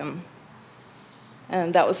working with him.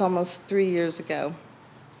 And that was almost 3 years ago.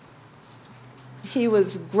 He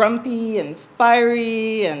was grumpy and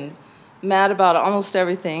fiery and mad about almost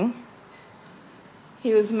everything.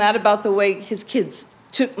 He was mad about the way his kids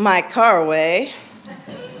took my car away,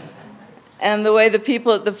 and the way the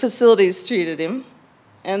people at the facilities treated him,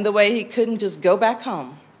 and the way he couldn't just go back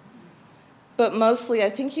home. But mostly, I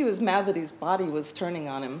think he was mad that his body was turning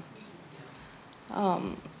on him.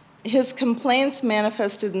 His complaints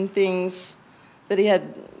manifested in things that he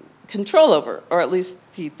had control over, or at least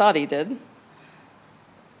he thought he did.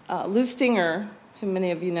 Lou Stinger, who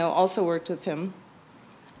many of you know, also worked with him.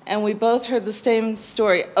 And we both heard the same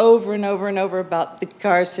story over and over and over about the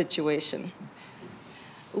car situation,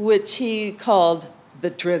 which he called the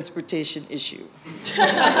transportation issue.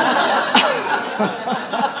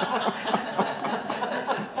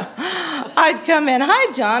 I'd come in,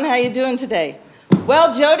 "Hi, John, how you doing today?"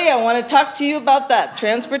 "Well, Jody, I want to talk to you about that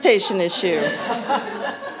transportation issue."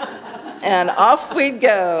 And off we'd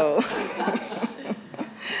go.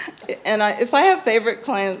 And if I have favorite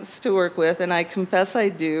clients to work with, and I confess I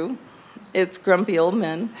do, it's grumpy old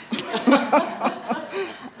men.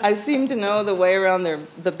 I seem to know the way around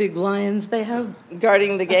the big lions they have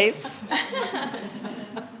guarding the gates.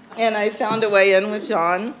 And I found a way in with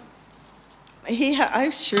John. I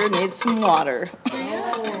sure need some water.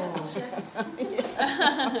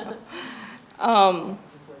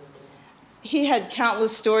 He had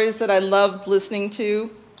countless stories that I loved listening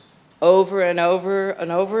to over and over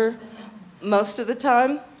and over most of the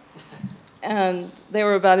time. And they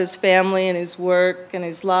were about his family and his work and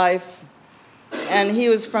his life. And he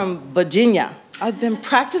was from Virginia. I've been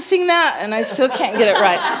practicing that, and I still can't get it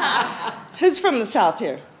right. Who's from the South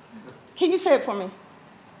here? Can you say it for me?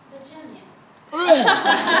 Virginia.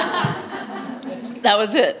 That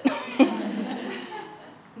was it.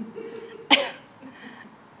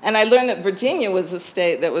 And I learned that Virginia was a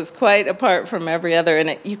state that was quite apart from every other,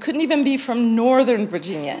 and you couldn't even be from Northern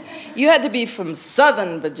Virginia. You had to be from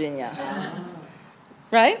Southern Virginia,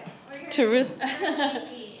 right?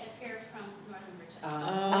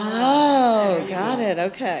 Oh, got it,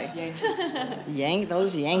 okay.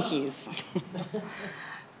 Those Yankees.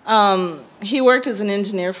 He worked as an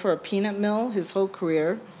engineer for a peanut mill his whole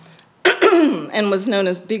career and was known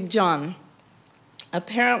as Big John.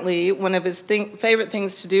 Apparently, one of his favorite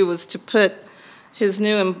things to do was to put his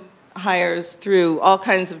new hires through all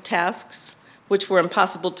kinds of tasks which were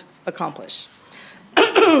impossible to accomplish.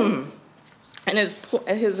 And his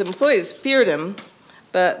employees feared him,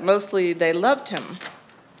 but mostly they loved him.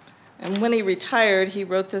 And when he retired, he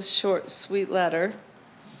wrote this short, sweet letter.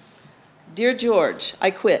 "Dear George,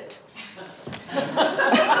 I quit.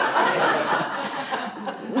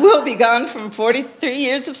 Will be gone from 43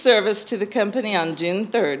 years of service to the company on June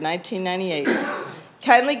 3rd, 1998.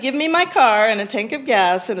 Kindly give me my car and a tank of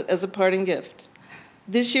gas as a parting gift.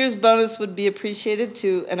 This year's bonus would be appreciated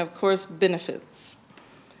too, and of course, benefits.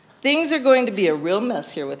 Things are going to be a real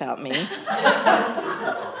mess here without me,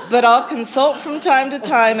 but I'll consult from time to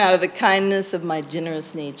time out of the kindness of my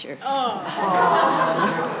generous nature."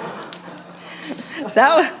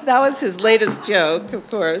 That was his latest joke, of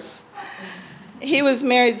course. He was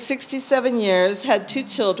married 67 years, had 2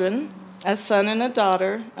 children, a son and a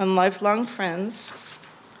daughter, and lifelong friends.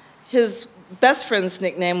 His best friend's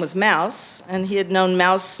nickname was Mouse, and he had known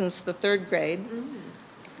Mouse since the 3rd grade.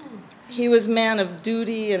 He was a man of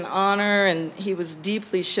duty and honor, and he was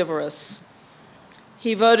deeply chivalrous.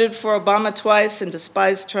 He voted for Obama twice and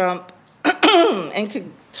despised Trump, and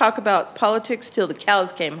could talk about politics till the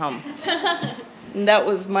cows came home. And that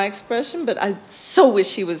was my expression, but I so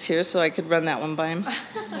wish he was here so I could run that one by him.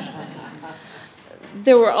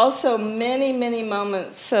 There were also many, many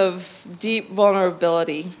moments of deep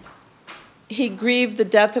vulnerability. He grieved the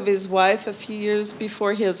death of his wife a few years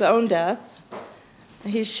before his own death.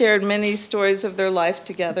 He shared many stories of their life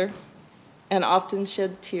together and often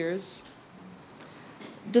shed tears.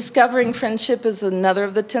 Discovering friendship is another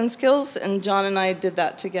of the 10 skills, and John and I did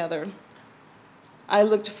that together. I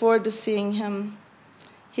looked forward to seeing him.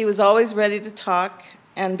 He was always ready to talk,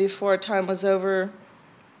 and before time was over,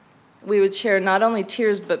 we would share not only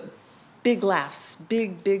tears, but big laughs,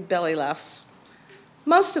 big, big belly laughs,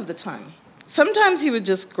 most of the time. Sometimes he was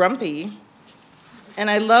just grumpy, and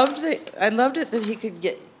I loved it that he could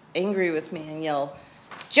get angry with me and yell,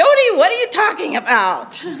 "Jody, what are you talking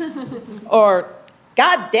about?" Or,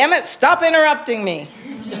 "God damn it, stop interrupting me."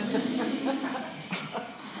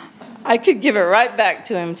 I could give it right back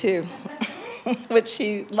to him, too, which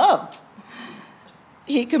he loved.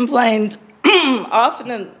 He complained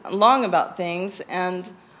often and long about things,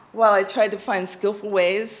 and while I tried to find skillful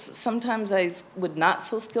ways, sometimes I would not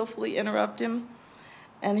so skillfully interrupt him,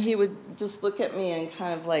 and he would just look at me and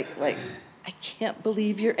kind of like, "I can't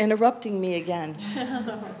believe you're interrupting me again."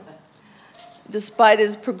 Despite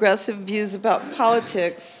his progressive views about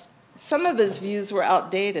politics, some of his views were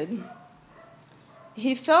outdated.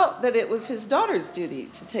 He felt that it was his daughter's duty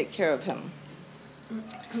to take care of him.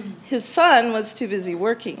 His son was too busy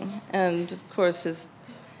working, and of course,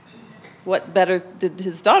 what better did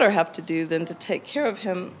his daughter have to do than to take care of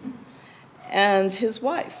him and his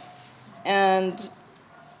wife? And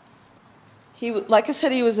he, like I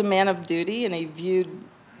said, he was a man of duty, and he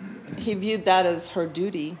viewed that as her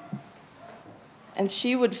duty. And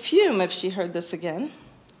she would fume if she heard this again,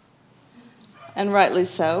 and rightly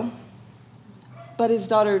so. But his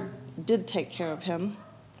daughter did take care of him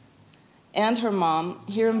and her mom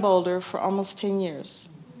here in Boulder for almost 10 years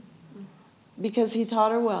because he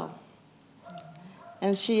taught her well.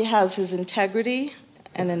 And she has his integrity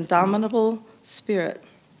and indomitable spirit.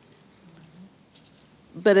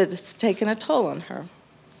 But it's taken a toll on her.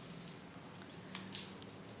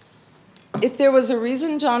 If there was a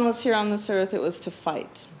reason John was here on this earth, it was to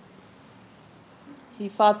fight. He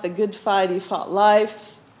fought the good fight, he fought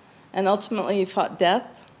life, and ultimately he fought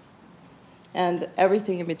death and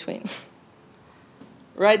everything in between.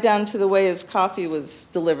 Right down to the way his coffee was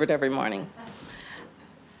delivered every morning.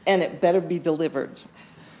 And it better be delivered.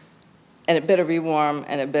 And it better be warm,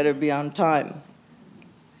 and it better be on time.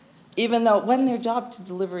 Even though it wasn't their job to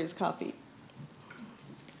deliver his coffee.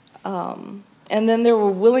 And then there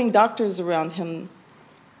were willing doctors around him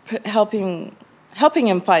helping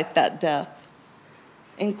him fight that death,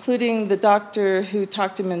 including the doctor who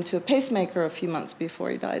talked him into a pacemaker a few months before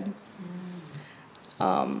he died.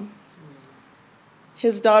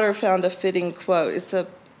 His daughter found a fitting quote. It's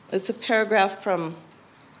a paragraph from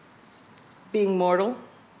Being Mortal.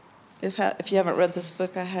 If you haven't read this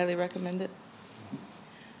book, I highly recommend it.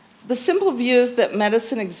 The simple view is that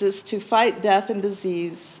medicine exists to fight death and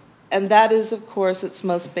disease, and that is, of course, its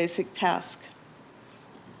most basic task.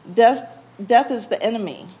 Death is the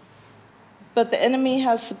enemy, but the enemy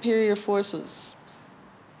has superior forces.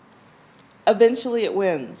 Eventually it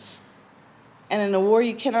wins. And in a war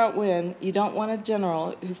you cannot win, you don't want a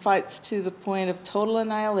general who fights to the point of total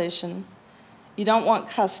annihilation. You don't want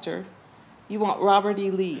Custer. You want Robert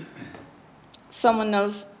E. Lee. Someone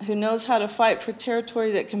who knows how to fight for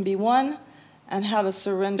territory that can be won and how to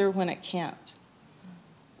surrender when it can't.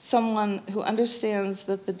 Someone who understands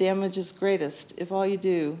that the damage is greatest if all you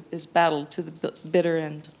do is battle to the bitter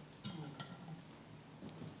end.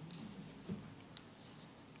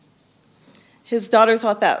 His daughter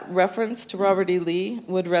thought that reference to Robert E. Lee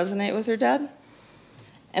would resonate with her dad,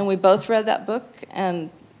 and we both read that book and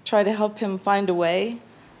tried to help him find a way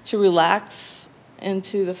to relax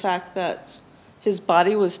into the fact that his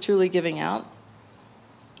body was truly giving out,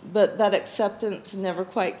 but that acceptance never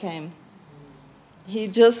quite came. He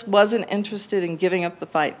just wasn't interested in giving up the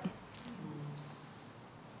fight.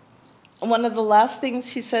 One of the last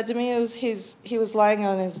things he said to me was he was lying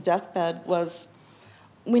on his deathbed was,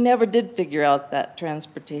 "We never did figure out that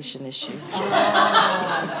transportation issue."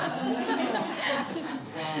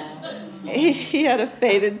 He had a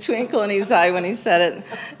faded twinkle in his eye when he said it.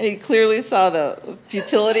 And he clearly saw the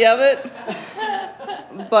futility of it.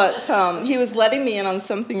 But he was letting me in on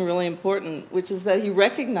something really important, which is that he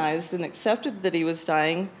recognized and accepted that he was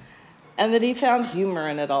dying and that he found humor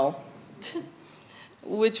in it all,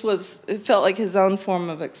 which it felt like his own form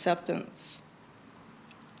of acceptance.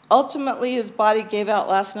 Ultimately, his body gave out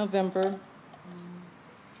last November,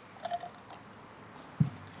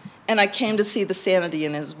 and I came to see the sanity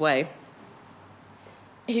in his way.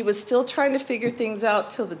 He was still trying to figure things out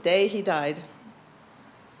till the day he died.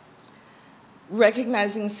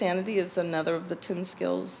 Recognizing sanity is another of the 10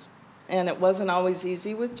 skills, and it wasn't always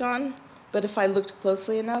easy with John, but if I looked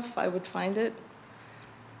closely enough, I would find it.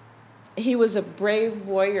 He was a brave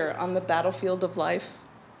warrior on the battlefield of life.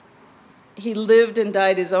 He lived and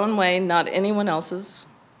died his own way, not anyone else's,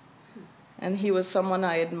 and he was someone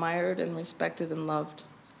I admired and respected and loved.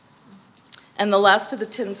 And the last of the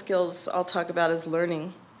 10 skills I'll talk about is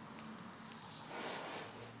learning.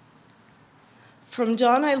 From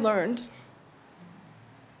John, I learned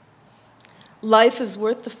life is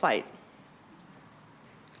worth the fight.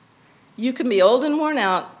 You can be old and worn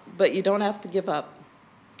out, but you don't have to give up,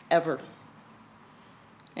 ever.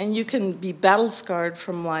 And you can be battle-scarred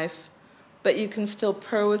from life, but you can still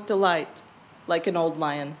purr with delight like an old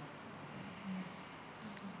lion.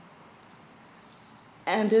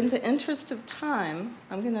 And in the interest of time,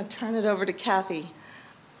 I'm going to turn it over to Kathy.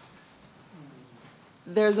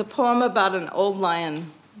 There's a poem about an old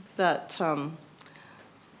lion that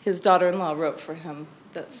his daughter-in-law wrote for him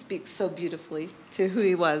that speaks so beautifully to who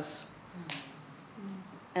he was.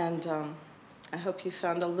 And I hope you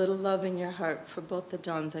found a little love in your heart for both the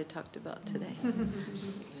Johns I talked about today.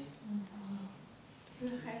 You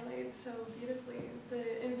highlight so beautifully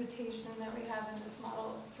the invitation that we have in this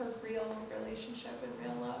model for real relationship and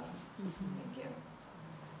real love. Thank you.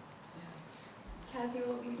 Kathy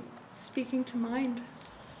will be speaking to mind.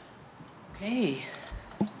 Okay.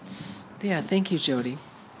 Yeah, thank you, Jody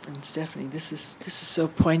and Stephanie. This is so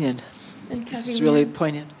poignant. And Kathy, This is really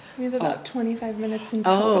poignant. we have about 25 minutes in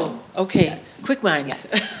total. Oh, okay. Yes. Quick mind. Yes.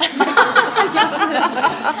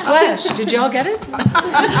 Flash. Did y'all get it?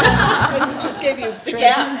 I just gave you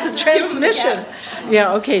transmission.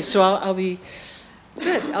 Yeah. Okay. So I'll be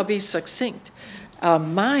good. I'll be succinct.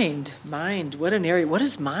 Mind. What an area. What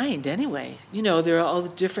is mind anyway? You know, there are all the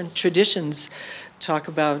different traditions talk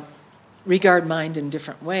about regard mind in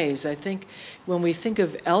different ways. I think when we think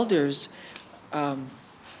of elders,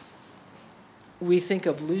 we think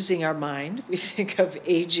of losing our mind. We think of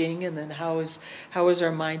aging, and then how is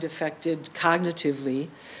our mind affected cognitively,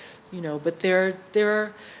 you know. But there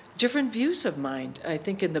are different views of mind. I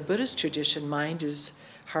think in the Buddhist tradition, mind is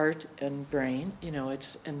heart and brain, you know,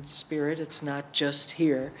 and spirit. It's not just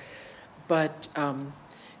here, but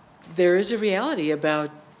there is a reality about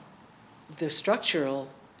the structural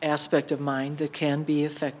aspect of mind that can be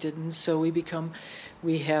affected, and so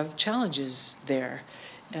we have challenges there,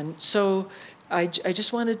 and so. I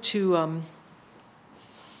just wanted to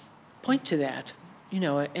point to that, you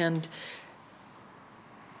know, and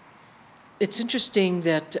it's interesting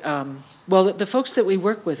that, well, the folks that we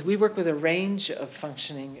work with a range of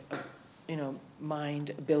functioning, you know,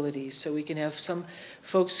 mind abilities. So we can have some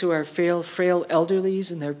folks who are frail elderlies,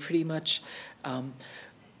 and they're pretty much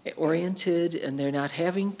oriented, and they're not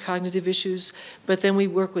having cognitive issues. But then we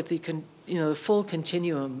work with the full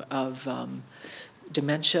continuum of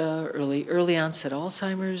dementia, early onset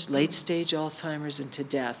Alzheimer's, late stage Alzheimer's, and to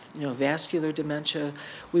death. You know, vascular dementia.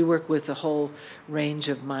 We work with the whole range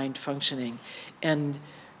of mind functioning. And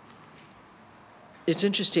it's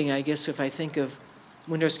interesting, I guess, if I think of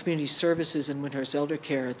Windhorse Community Services and Windhorse Elder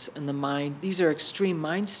Care, it's in the mind. These are extreme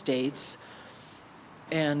mind states.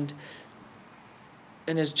 And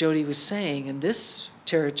as Jody was saying, in this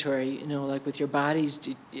territory, you know, like with your bodies,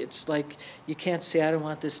 it's like you can't say, I don't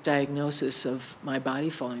want this diagnosis of my body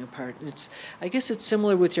falling apart. I guess it's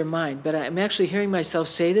similar with your mind, but I'm actually hearing myself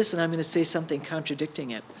say this, and I'm going to say something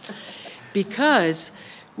contradicting it. Because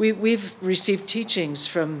we've received teachings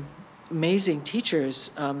from amazing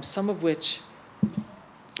teachers, some of which,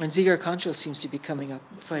 and Zigar Control seems to be coming up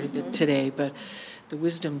quite a bit today, but the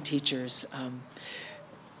wisdom teachers,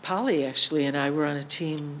 Polly, actually, and I were on a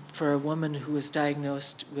team for a woman who was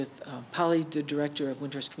diagnosed with, Polly, the director of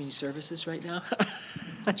Windhorse Community Services right now.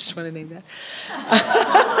 I just want to name that.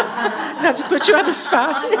 Not to put you on the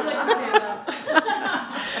spot.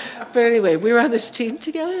 But anyway, we were on this team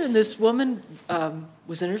together, and this woman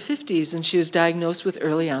was in her 50s, and she was diagnosed with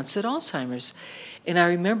early onset Alzheimer's. And I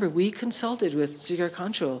remember we consulted with Zigar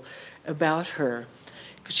Control about her.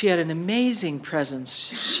 She had an amazing presence.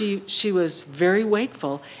 She was very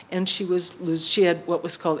wakeful, and she had what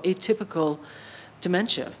was called atypical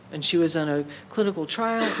dementia, and she was on a clinical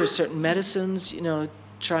trial for certain medicines, you know,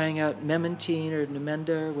 trying out memantine or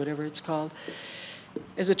Namenda or whatever it's called.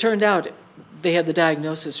 As it turned out, they had the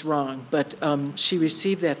diagnosis wrong, but she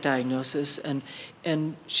received that diagnosis,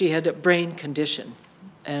 and she had a brain condition.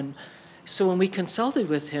 And so when we consulted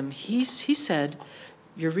with him, he said,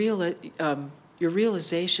 your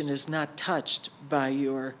realization is not touched by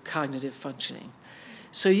your cognitive functioning.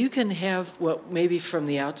 So you can have what maybe from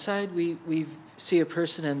the outside we see a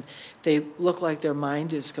person and they look like their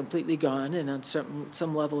mind is completely gone, and on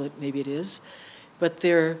some level maybe it is, but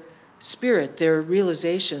their spirit, their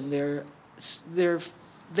realization, they're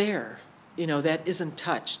there, you know, that isn't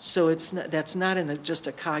touched. So that's not in just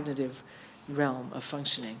a cognitive realm of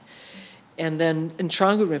functioning. And then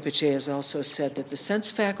Ntrangu Rinpoche has also said that the sense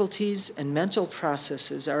faculties and mental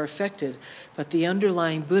processes are affected, but the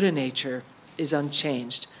underlying Buddha nature is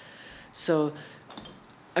unchanged. So,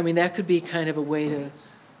 I mean, that could be kind of a way to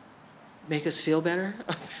make us feel better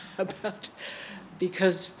about,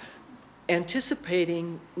 because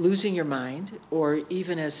anticipating losing your mind, or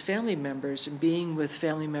even as family members and being with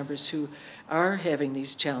family members who are having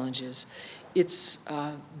these challenges, it's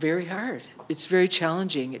very hard. It's very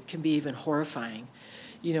challenging. It can be even horrifying,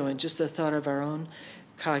 and just the thought of our own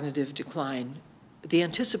cognitive decline, the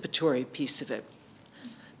anticipatory piece of it.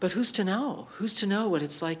 But who's to know? Who's to know what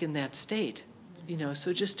it's like in that state?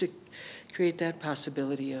 So just to create that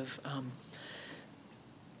possibility of,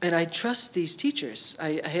 and I trust these teachers.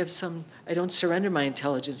 I don't surrender my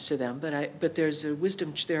intelligence to them, but there are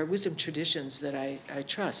wisdom traditions that I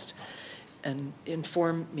trust and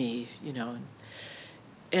inform me,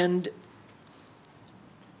 And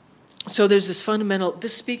so there's this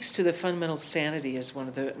speaks to the fundamental sanity as one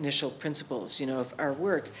of the initial principles, of our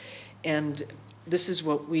work. And this is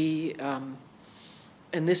what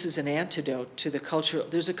and this is an antidote to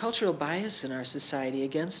there's a cultural bias in our society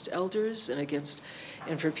against elders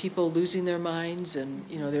and for people losing their minds and,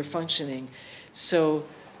 their functioning. So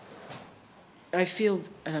I feel,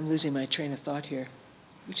 and I'm losing my train of thought here,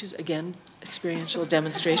 which is, again, experiential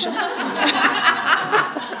demonstration.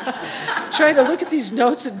 Trying to look at these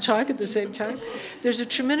notes and talk at the same time. There's a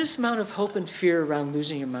tremendous amount of hope and fear around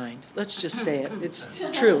losing your mind. Let's just say it. It's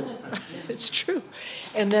true. It's true.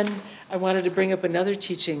 And then I wanted to bring up another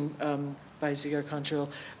teaching by Zigar Contrail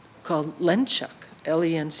called Lenchak,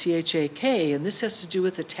 Lenchak, and this has to do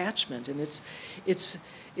with attachment. And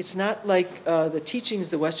it's not like the teachings,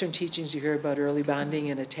 the Western teachings you hear about early bonding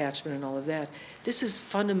and attachment and all of that. This is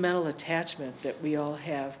fundamental attachment that we all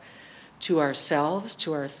have to ourselves,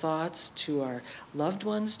 to our thoughts, to our loved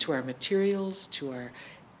ones, to our materials, to our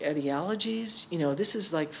ideologies. This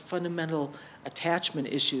is like fundamental attachment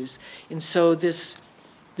issues. And so this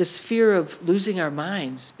fear of losing our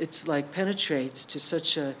minds, it's like penetrates to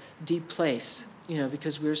such a deep place,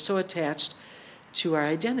 because we're so attached to our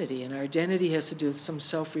identity. And our identity has to do with some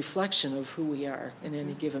self-reflection of who we are in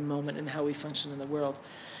any given moment and how we function in the world.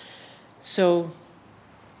 So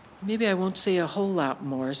maybe I won't say a whole lot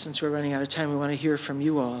more since we're running out of time. We want to hear from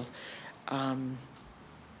you all.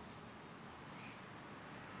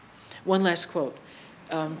 One last quote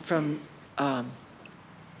from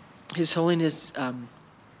His Holiness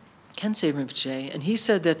Kensei Rinpoche, and he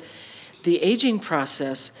said that the aging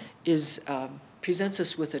process presents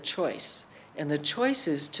us with a choice, and the choice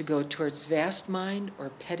is to go towards vast mind or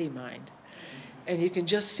petty mind. And you can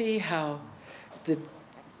just see how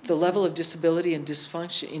the level of disability and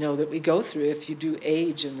dysfunction, that we go through if you do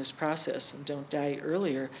age in this process and don't die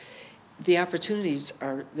earlier, the opportunities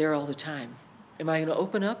are there all the time. Am I going to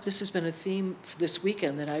open up? This has been a theme for this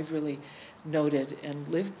weekend that I've really noted and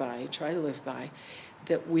try to live by,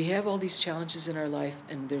 that we have all these challenges in our life,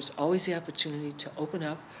 and there's always the opportunity to open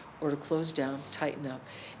up or to close down, tighten up.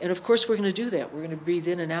 And of course we're going to do that. We're going to breathe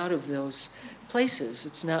in and out of those places.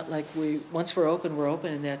 It's not like once we're open,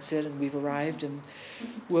 and that's it, and we've arrived, and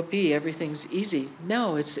whoopee, everything's easy.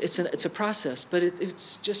 No, it's a process, but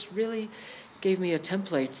it's just really gave me a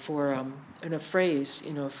template for and a phrase,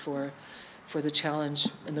 for the challenge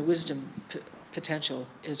and the wisdom potential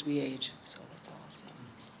as we age. So that's all I'll say.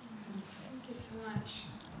 Thank you so much.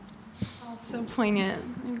 It's all so poignant.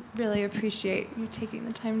 I really appreciate you taking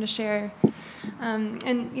the time to share.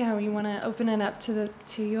 And yeah, we want to open it up to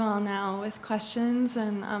you all now with questions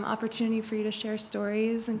and opportunity for you to share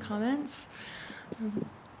stories and comments.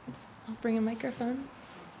 I'll bring a microphone.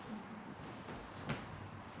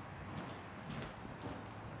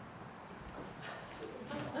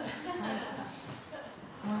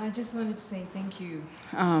 Well, I just wanted to say thank you.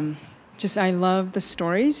 I love the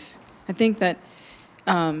stories. I think that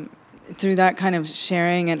through that kind of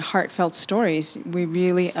sharing and heartfelt stories, we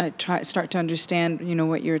really start to understand,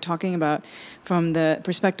 what you're talking about from the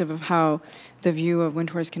perspective of how the view of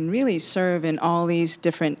Windhorse can really serve in all these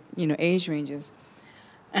different, age ranges.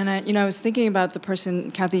 And I was thinking about the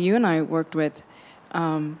person, Kathy, you and I worked with,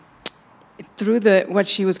 through what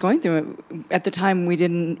she was going through. At the time, we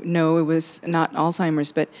didn't know it was not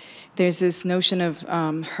Alzheimer's, but there's this notion of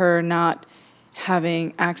her not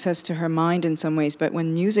having access to her mind in some ways. But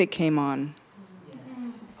when music came on,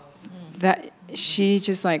 that she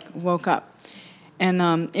just woke up.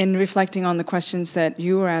 And in reflecting on the questions that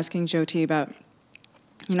you were asking, Jyoti, about,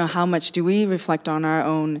 how much do we reflect on our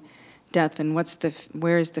own death, and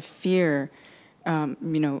where is the fear,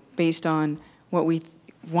 based on what we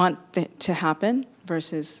want to happen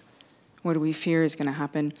versus what do we fear is going to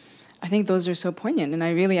happen. I think those are so poignant, and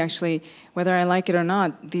I really actually, whether I like it or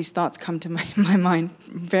not, these thoughts come to my mind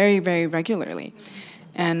very, very regularly,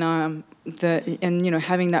 and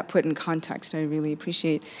having that put in context, I really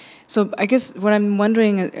appreciate. So I guess what I'm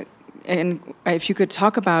wondering, and if you could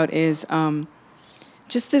talk about is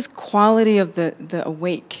just this quality of the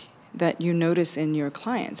awake that you notice in your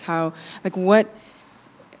clients. How, like what,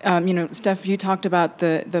 Steph, you talked about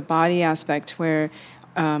the body aspect where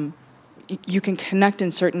you can connect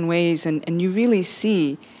in certain ways and you really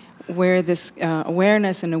see where this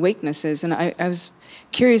awareness and awakeness is. And I was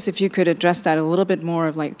curious if you could address that a little bit more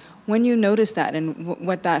of like when you notice that and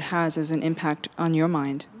what that has as an impact on your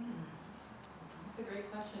mind. That's a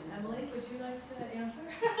great question. Emily, would you like to answer?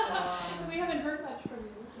 We haven't heard much from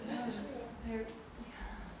you.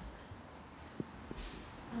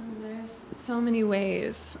 There's so many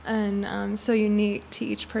ways, and so unique to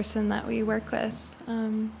each person that we work with.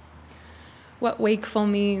 What wakeful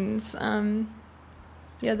means.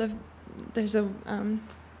 There's a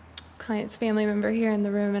client's family member here in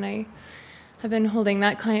the room, and I have been holding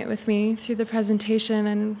that client with me through the presentation,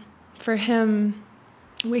 and for him,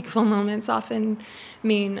 wakeful moments often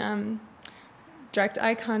mean direct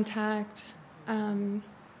eye contact,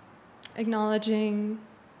 acknowledging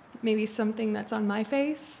maybe something that's on my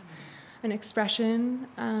face, an expression,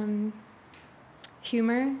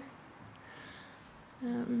 humor.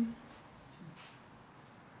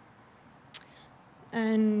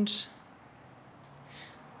 And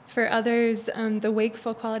for others, the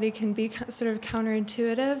wakeful quality can be sort of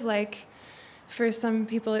counterintuitive. Like for some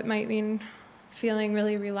people, it might mean feeling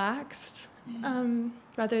really relaxed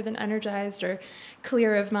rather than energized or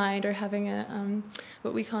clear of mind or having a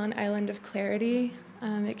what we call an island of clarity.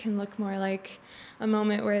 It can look more like a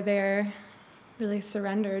moment where they're really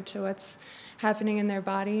surrendered to what's happening in their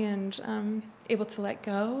body and able to let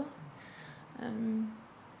go.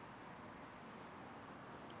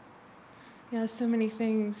 Yeah, so many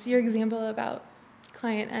things. Your example about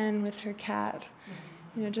client N with her cat,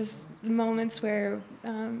 just moments where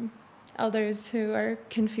elders who are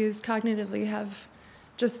confused cognitively have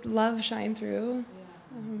just love shine through.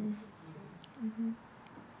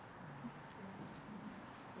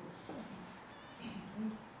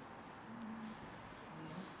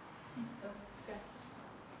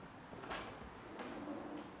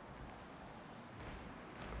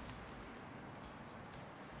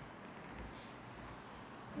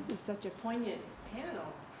 This is such a poignant panel.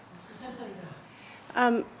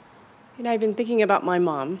 I've been thinking about my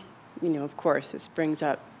mom. Of course, this brings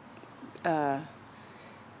up,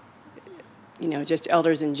 just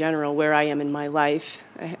elders in general, where I am in my life.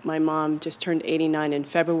 My mom just turned 89 in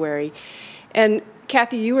February. And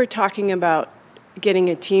Kathy, you were talking about getting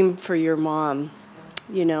a team for your mom,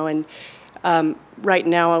 and right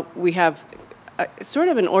now we have sort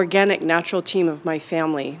of an organic, natural team of my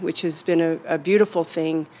family, which has been a beautiful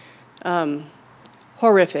thing,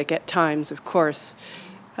 horrific at times, of course,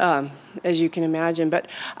 as you can imagine. But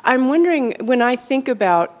I'm wondering, when I think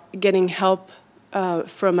about getting help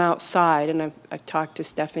from outside, and I've talked to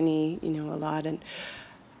Stephanie, a lot, and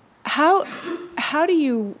how do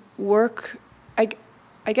you work?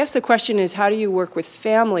 I guess the question is, how do you work with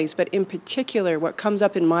families? But in particular, what comes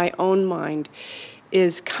up in my own mind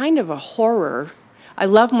is kind of a horror. I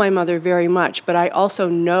love my mother very much, but I also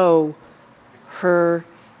know her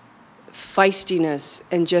feistiness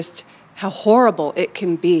and just how horrible it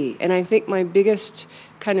can be. And I think my biggest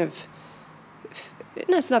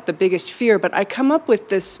it's not the biggest fear, but I come up with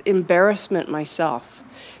this embarrassment myself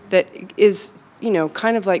that is,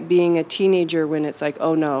 kind of like being a teenager when it's like,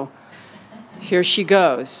 oh no, here she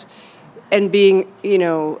goes. And being,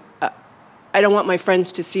 I don't want my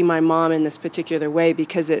friends to see my mom in this particular way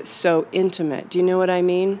because it's so intimate. Do you know what I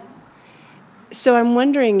mean? So I'm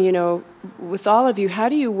wondering, with all of you, how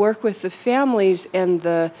do you work with the families and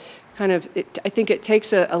the I think it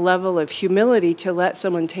takes a level of humility to let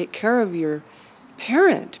someone take care of your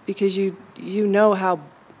parent, because you know how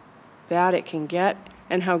bad it can get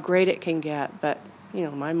and how great it can get. But,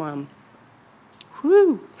 my mom,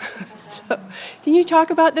 whoo. So, can you talk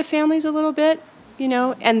about the families a little bit?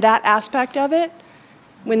 And that aspect of it,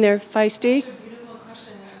 when they're feisty? That's a beautiful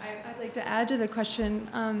question. I'd like to add to the question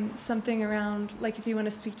something around, like if you want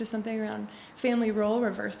to speak to something around family role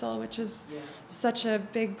reversal, which is such a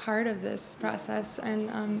big part of this process.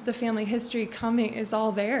 And the family history is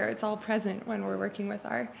all there. It's all present when we're working with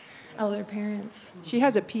our elder parents. She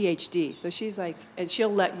has a PhD, so she's like, and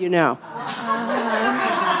she'll let you know.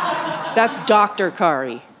 That's Dr.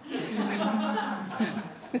 Kari.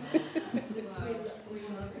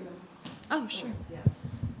 Oh, sure.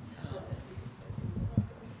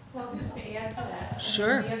 Well, just to add to that.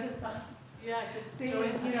 Sure. The other side,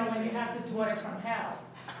 because when you have the daughter from hell.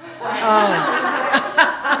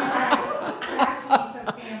 Some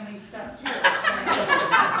family stuff too.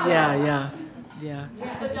 Yeah.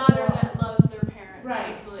 The daughter that loves their parent.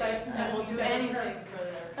 Right, but And we'll do anything for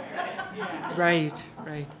their care. Yeah. Right,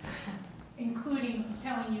 right. including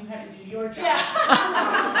telling you how to do your job. Yeah.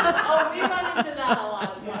 Oh, we run into that a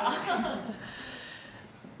lot as well.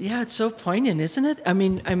 Yeah, it's so poignant, isn't it? I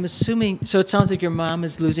mean, I'm assuming, so it sounds like your mom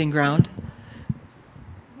is losing ground?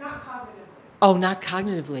 Not cognitively. Oh, not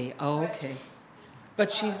cognitively. Oh, okay.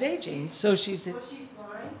 But she's aging, so she's... Well, she's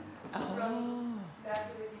blind Oh. from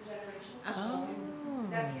macular degeneration. Oh.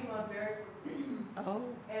 That came on very quickly. Oh,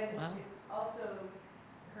 And wow. it's also,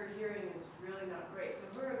 her hearing is really not great. So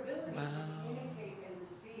her ability Wow. to communicate and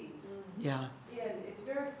receive, Yeah, it's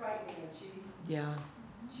very frightening. And yeah,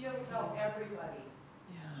 she'll tell everybody.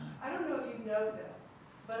 yeah. I don't know if you know this,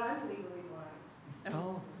 but I'm legally blind.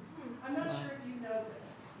 Oh, I'm not Wow. sure if you know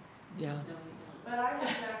this, yeah. but I was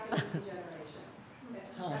macular degeneration.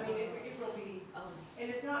 Huh. I mean, it will be, and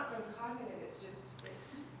it's not from cognitive, it's just,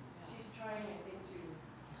 she's trying, I think,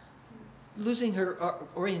 to, Losing her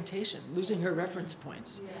orientation, losing her reference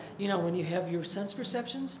points. yeah. You know, when you have your sense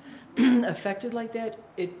perceptions affected like that,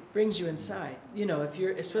 it brings you inside. You know, if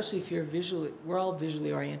you're, especially if you're visually, we're all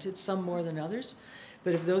visually oriented, some more than others.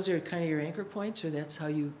 But if those are kind of your anchor points, or that's how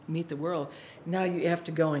you meet the world, now you have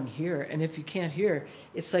to go in here. And if you can't hear,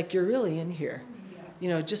 it's like you're really in here. Yeah. You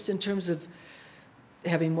know, just in terms of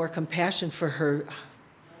having more compassion for her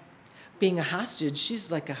being a hostage.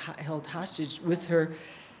 She's like held hostage with her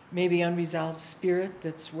maybe unresolved spirit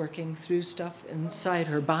that's working through stuff inside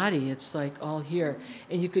her body. It's like all here.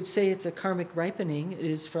 And you could say it's a karmic ripening. It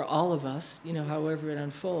is for all of us, you know, however it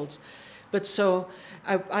unfolds. But so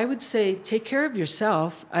I would say take care of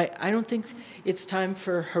yourself. I don't think it's time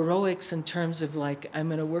for heroics in terms of like, I'm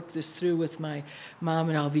going to work this through with my mom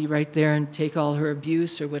and I'll be right there and take all her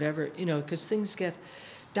abuse or whatever, you know, because things get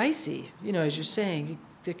dicey, you know, as you're saying,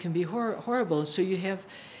 that can be horrible. So you have,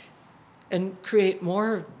 and create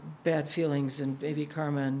more bad feelings and maybe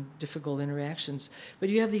karma and difficult interactions. But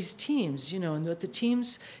you have these teams, you know, and what the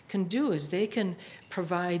teams can do is they can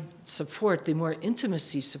provide support, the more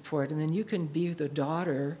intimacy support, and then you can be the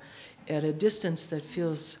daughter at a distance that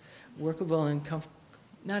feels workable and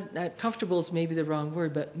not comfortable is maybe the wrong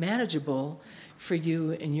word, but manageable for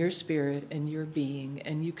you and your spirit and your being.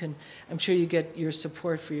 And you can, I'm sure you get your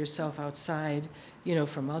support for yourself outside, you know,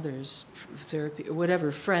 from others, therapy, or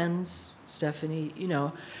whatever, friends, Stephanie, you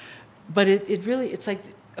know. But it really, it's like,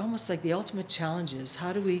 almost like the ultimate challenge is,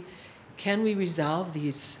 can we resolve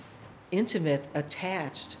these intimate,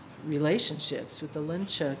 attached relationships with the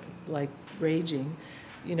Lynchuk, like raging,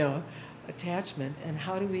 you know, attachment, and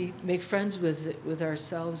how do we make friends with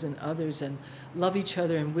ourselves and others and love each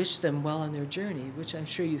other and wish them well on their journey, which I'm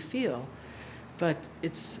sure you feel. But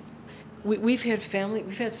we've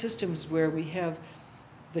had systems where we have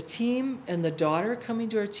the team and the daughter coming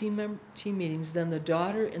to our team meetings, then the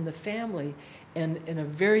daughter and the family, and in a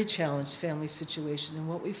very challenged family situation. And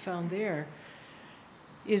what we found there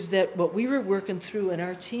is that what we were working through in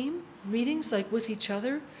our team meetings, like with each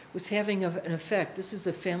other, was having an effect. This is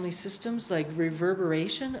the family systems, like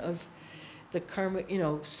reverberation of the karma, you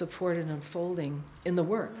know, support and unfolding in the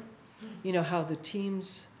work. You know, how the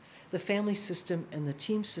teams, the family system and the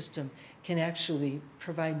team system can actually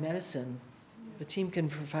provide medicine. The team can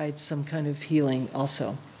provide some kind of healing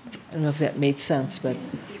also. I don't know if that made sense, but...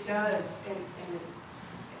 It does, and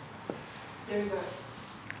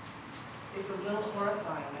it's a little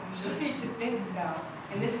horrifying actually to think about,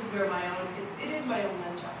 and this is where it is my own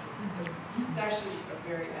Lynchuk. It's actually a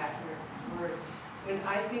very accurate word. When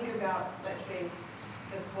I think about, let's say,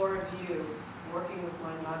 the four of you working with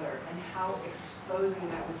my mother and how exposing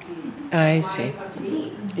that would be. I see. Of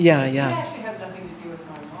me. Yeah, It yeah. actually has nothing to do with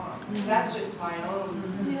my mom. That's just my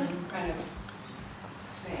own kind of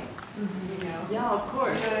thing, you know? Yeah, of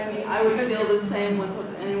course. You know what I mean? I would feel the same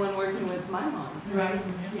with anyone working with my mom. Right,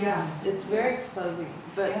 yeah. It's very exposing,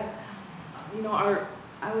 but Yeah. you know,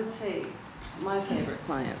 I would say my favorite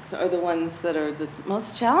clients are the ones that are the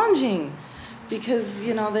most challenging, because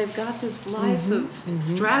you know they've got this life of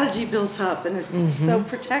strategy built up, and it's so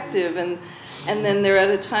protective, and then they're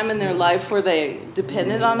at a time in their life where they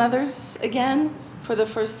depended on others again for the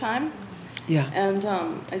first time. Yeah. And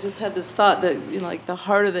I just had this thought that, you know, like the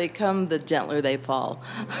harder they come, the gentler they fall.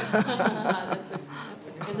 And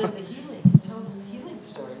then the healing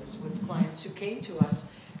stories with clients who came to us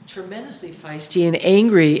tremendously feisty and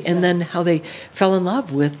angry, and then how they fell in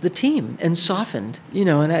love with the team and softened, you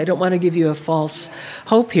know, and I don't want to give you a false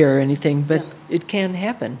hope here or anything, but it can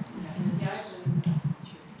happen.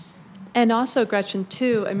 And also, Gretchen,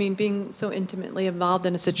 too, I mean, being so intimately involved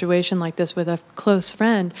in a situation like this with a close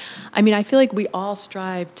friend, I mean, I feel like we all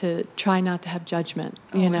strive to try not to have judgment,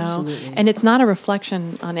 you know? Absolutely. And it's not a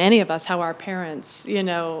reflection on any of us how our parents, you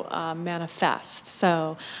know, manifest.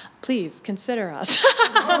 So please consider us.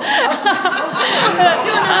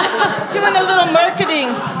 Doing a little marketing.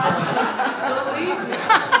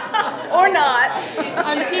 Or not.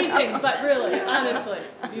 I'm teasing, but really, honestly,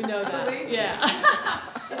 you know that. Yeah.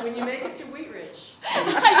 When you make it to Wheat Ridge.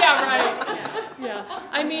 Yeah, right. Yeah.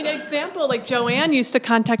 I mean, example, like Joanne used to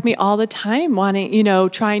contact me all the time wanting, you know,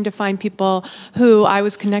 trying to find people who I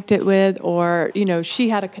was connected with or, you know, she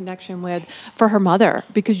had a connection with for her mother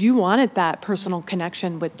because you wanted that personal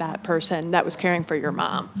connection with that person that was caring for your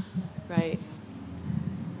mom, right?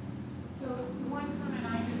 So one comment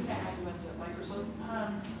I just had,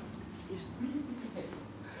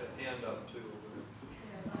 Hand up too.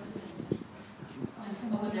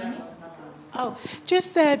 oh,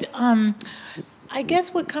 just that, I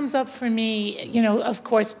guess what comes up for me, you know, of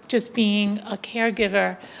course, just being a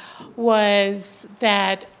caregiver, was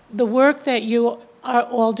that the work that you are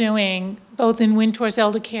all doing, both in Windhorse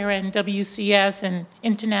Elder Care and WCS and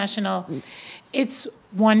International, it's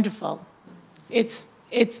wonderful. It's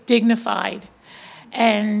dignified.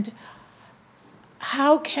 And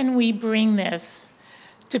how can we bring this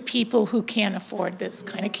to people who can't afford this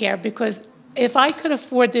kind of care? Because if I could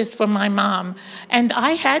afford this for my mom, and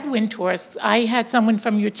I had Windhorse, I had someone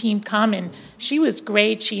from your team come, and she was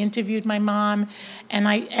great. She interviewed my mom,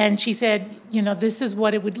 and she said, you know, this is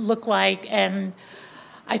what it would look like, and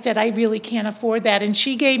I said, I really can't afford that, and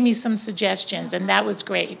she gave me some suggestions, and that was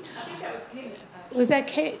great. I think that was Kate. Was that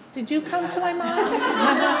Kate? Did you come to my mom?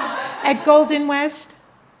 At Golden West?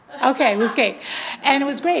 Okay, it was Kate. And it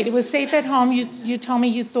was great. It was safe at home. You told me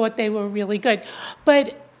you thought they were really good.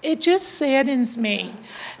 But it just saddens me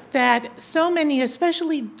that so many,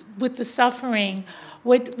 especially with the suffering,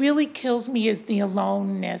 what really kills me is the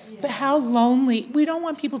aloneness, how lonely. We don't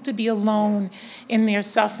want people to be alone in their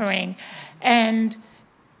suffering. And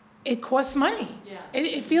it costs money. Yeah.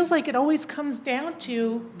 It feels like it always comes down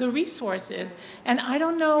to the resources. And I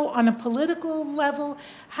don't know, on a political level,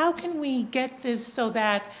 how can we get this so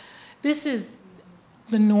that this is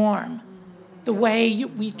the norm, the way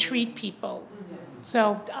we treat people?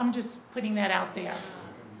 So I'm just putting that out there.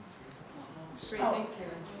 Great, thank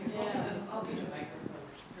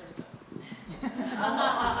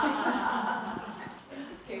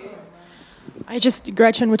you.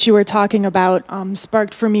 Gretchen, what you were talking about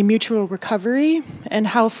sparked for me mutual recovery and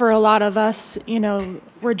how for a lot of us, you know,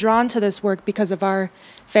 we're drawn to this work because of our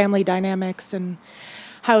family dynamics and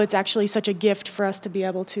how it's actually such a gift for us to be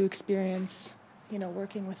able to experience, you know,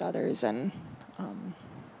 working with others. And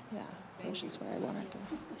yeah, so that's just what I wanted to.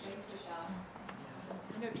 Thanks, Michelle.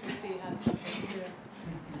 I know Tracy had something too.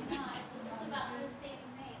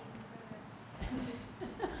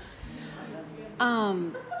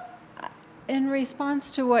 In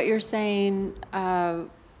response to what you're saying,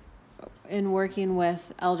 in working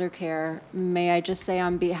with elder care, may I just say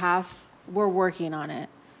on behalf, we're working on it.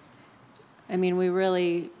 I mean, we're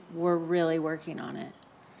really working on it.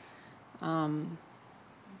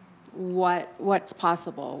 What's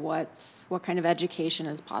possible? What kind of education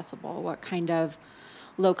is possible? What kind of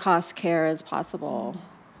low-cost care is possible?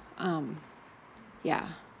 Yeah.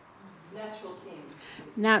 Natural teams.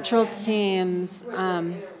 Natural teams.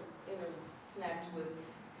 Interconnect with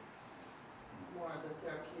more of the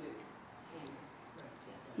therapeutic team.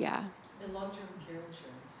 Yeah. And long-term care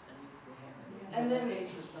insurance, I mean, if they have it. And then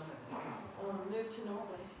pays for some of it. Move to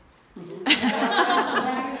Norway.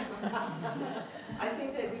 I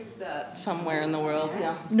think they do that somewhere in the world,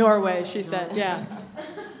 yeah. Norway, she said, yeah.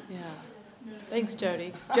 Yeah. Thanks,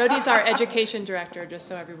 Jody. Jody's our education director, just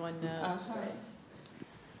so everyone knows.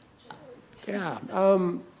 Yeah,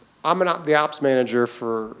 I'm the ops manager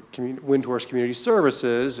for Windhorse Community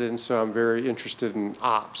Services, and so I'm very interested in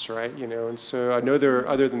ops, right? You know, and so I know there,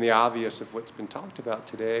 other than the obvious of what's been talked about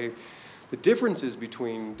today, the differences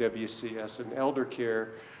between WCS and elder care.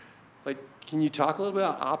 Like, can you talk a little bit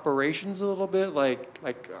about operations a little bit? Like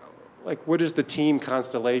what is the team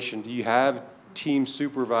constellation? Do you have team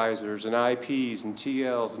supervisors and IPs and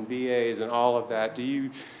TLs and BAs and all of that? Do you?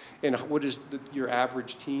 And what is your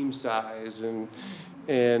average team size? And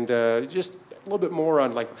just a little bit more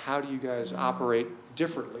on like how do you guys operate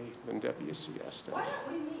differently than WCS does? Why don't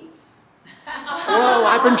we meet? Well,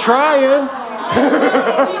 I've been trying.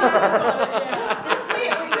 That's me. We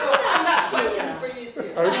do. I've got questions for you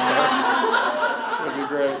too. Okay. That'd be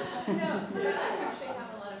great.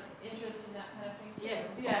 Yes,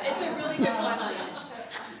 yeah, it's a really good question.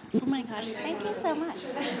 Oh my God. gosh, thank you so much. Do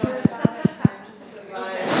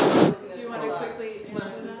you want to quickly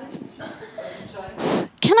answer that?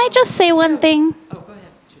 Can I just say one thing? Oh, go ahead.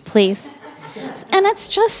 Please. And it's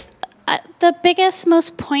just the biggest,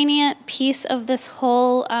 most poignant piece of this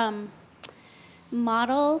whole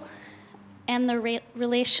model and the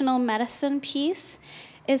relational medicine piece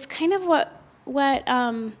is kind of what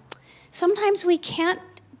sometimes we can't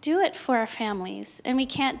do it for our families and we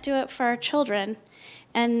can't do it for our children.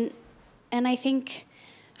 And I think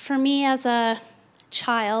for me as a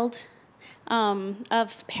child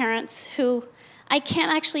of parents who I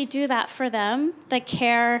can't actually do that for them, the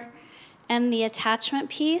care and the attachment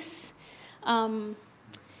piece.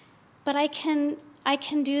 But I can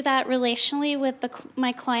do that relationally with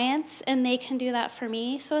my clients, and they can do that for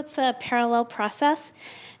me. So it's a parallel process.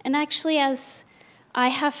 And actually, as I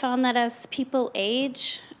have found that as people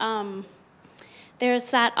age,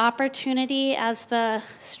 there's that opportunity as the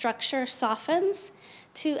structure softens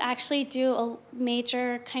to actually do a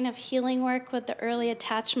major kind of healing work with the early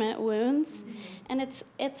attachment wounds, and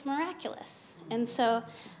it's miraculous. And so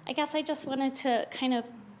I guess I just wanted to kind of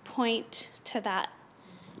point to that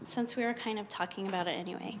since we were kind of talking about it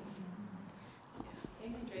anyway.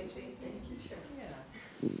 Thanks, Tracy.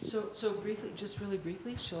 Yeah. So briefly, just really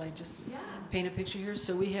briefly, shall I just paint a picture here?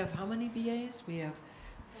 So we have how many BAs? We have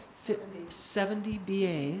 70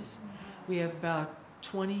 BAs. We have about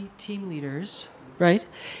 20 team leaders, right?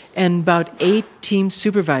 And about 8 team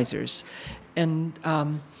supervisors. And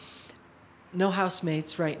no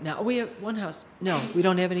housemates right now. We have one house. No, we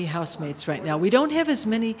don't have any housemates right now. We don't have as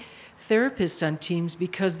many therapists on teams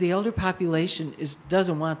because the elder population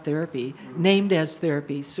doesn't want therapy, named as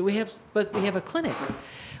therapy. So we have a clinic.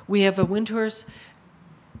 We have a Windhorse,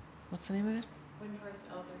 what's the name of it? Windhorse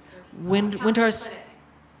Elder Care.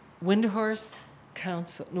 Windhorse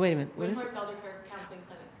Council, no, wait a minute, what is it? Windhorse Elder Care Counseling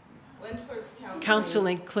Clinic. Windhorse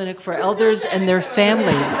Counseling Clinic for elders and their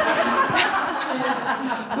families.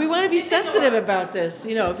 We want to be sensitive about this,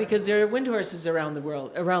 because there are Windhorses around the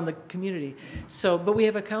world, around the community. So, but we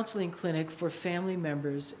have a counseling clinic for family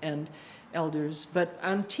members and elders. But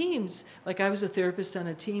on teams, like I was a therapist on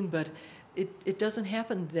a team, but it doesn't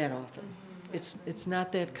happen that often. It's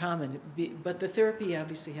not that common. But the therapy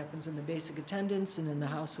obviously happens in the basic attendance and in the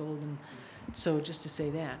household, and so just to say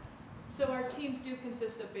that. So our teams do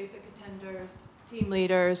consist of basic attenders, team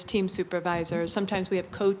leaders, team supervisors. Sometimes we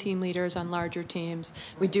have co-team leaders on larger teams.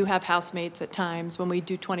 We do have housemates at times when we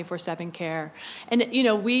do 24/7 care. And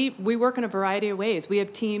we work in a variety of ways. We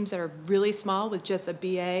have teams that are really small with just a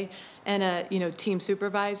BA and a team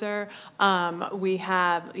supervisor. We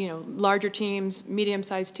have larger teams,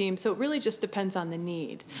 medium-sized teams. So it really just depends on the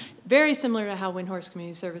need. Very similar to how Windhorse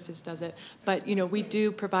Community Services does it. But we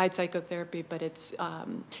do provide psychotherapy, but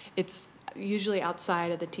it's usually outside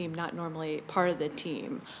of the team, not normally part of the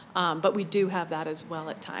team. But we do have that as well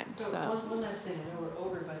at times. So. One last thing, I know we're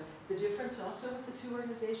over, but the difference also with the two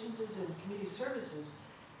organizations is in community services,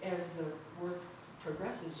 as the work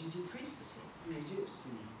progresses, you decrease the team, you reduce.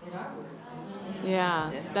 In our work, yeah,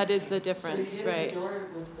 that is the difference, so you right? the door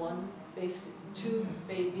with two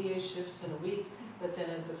BA shifts in a week, but then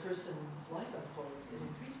as the person's life unfolds, it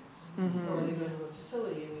increases. Or they go to a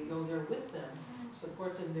facility and we go there with them,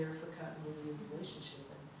 support them there for continuity of relationship.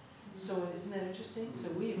 And so isn't that interesting? So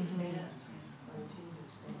we expand, our teams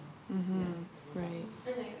expand. Right.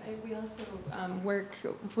 And we also work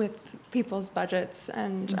with people's budgets,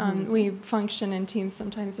 and we function in teams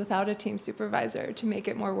sometimes without a team supervisor to make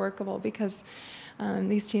it more workable, because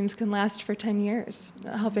these teams can last for 10 years,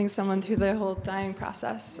 helping someone through the whole dying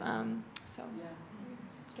process. So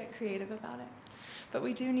get creative about it. But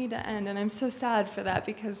we do need to end, and I'm so sad for that,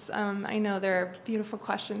 because I know there are beautiful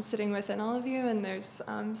questions sitting within all of you, and there's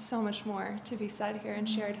so much more to be said here and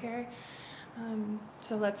shared here.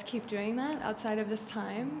 So let's keep doing that outside of this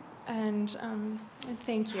time, and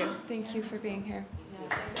thank you for being here. Yeah,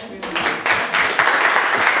 thanks, everyone.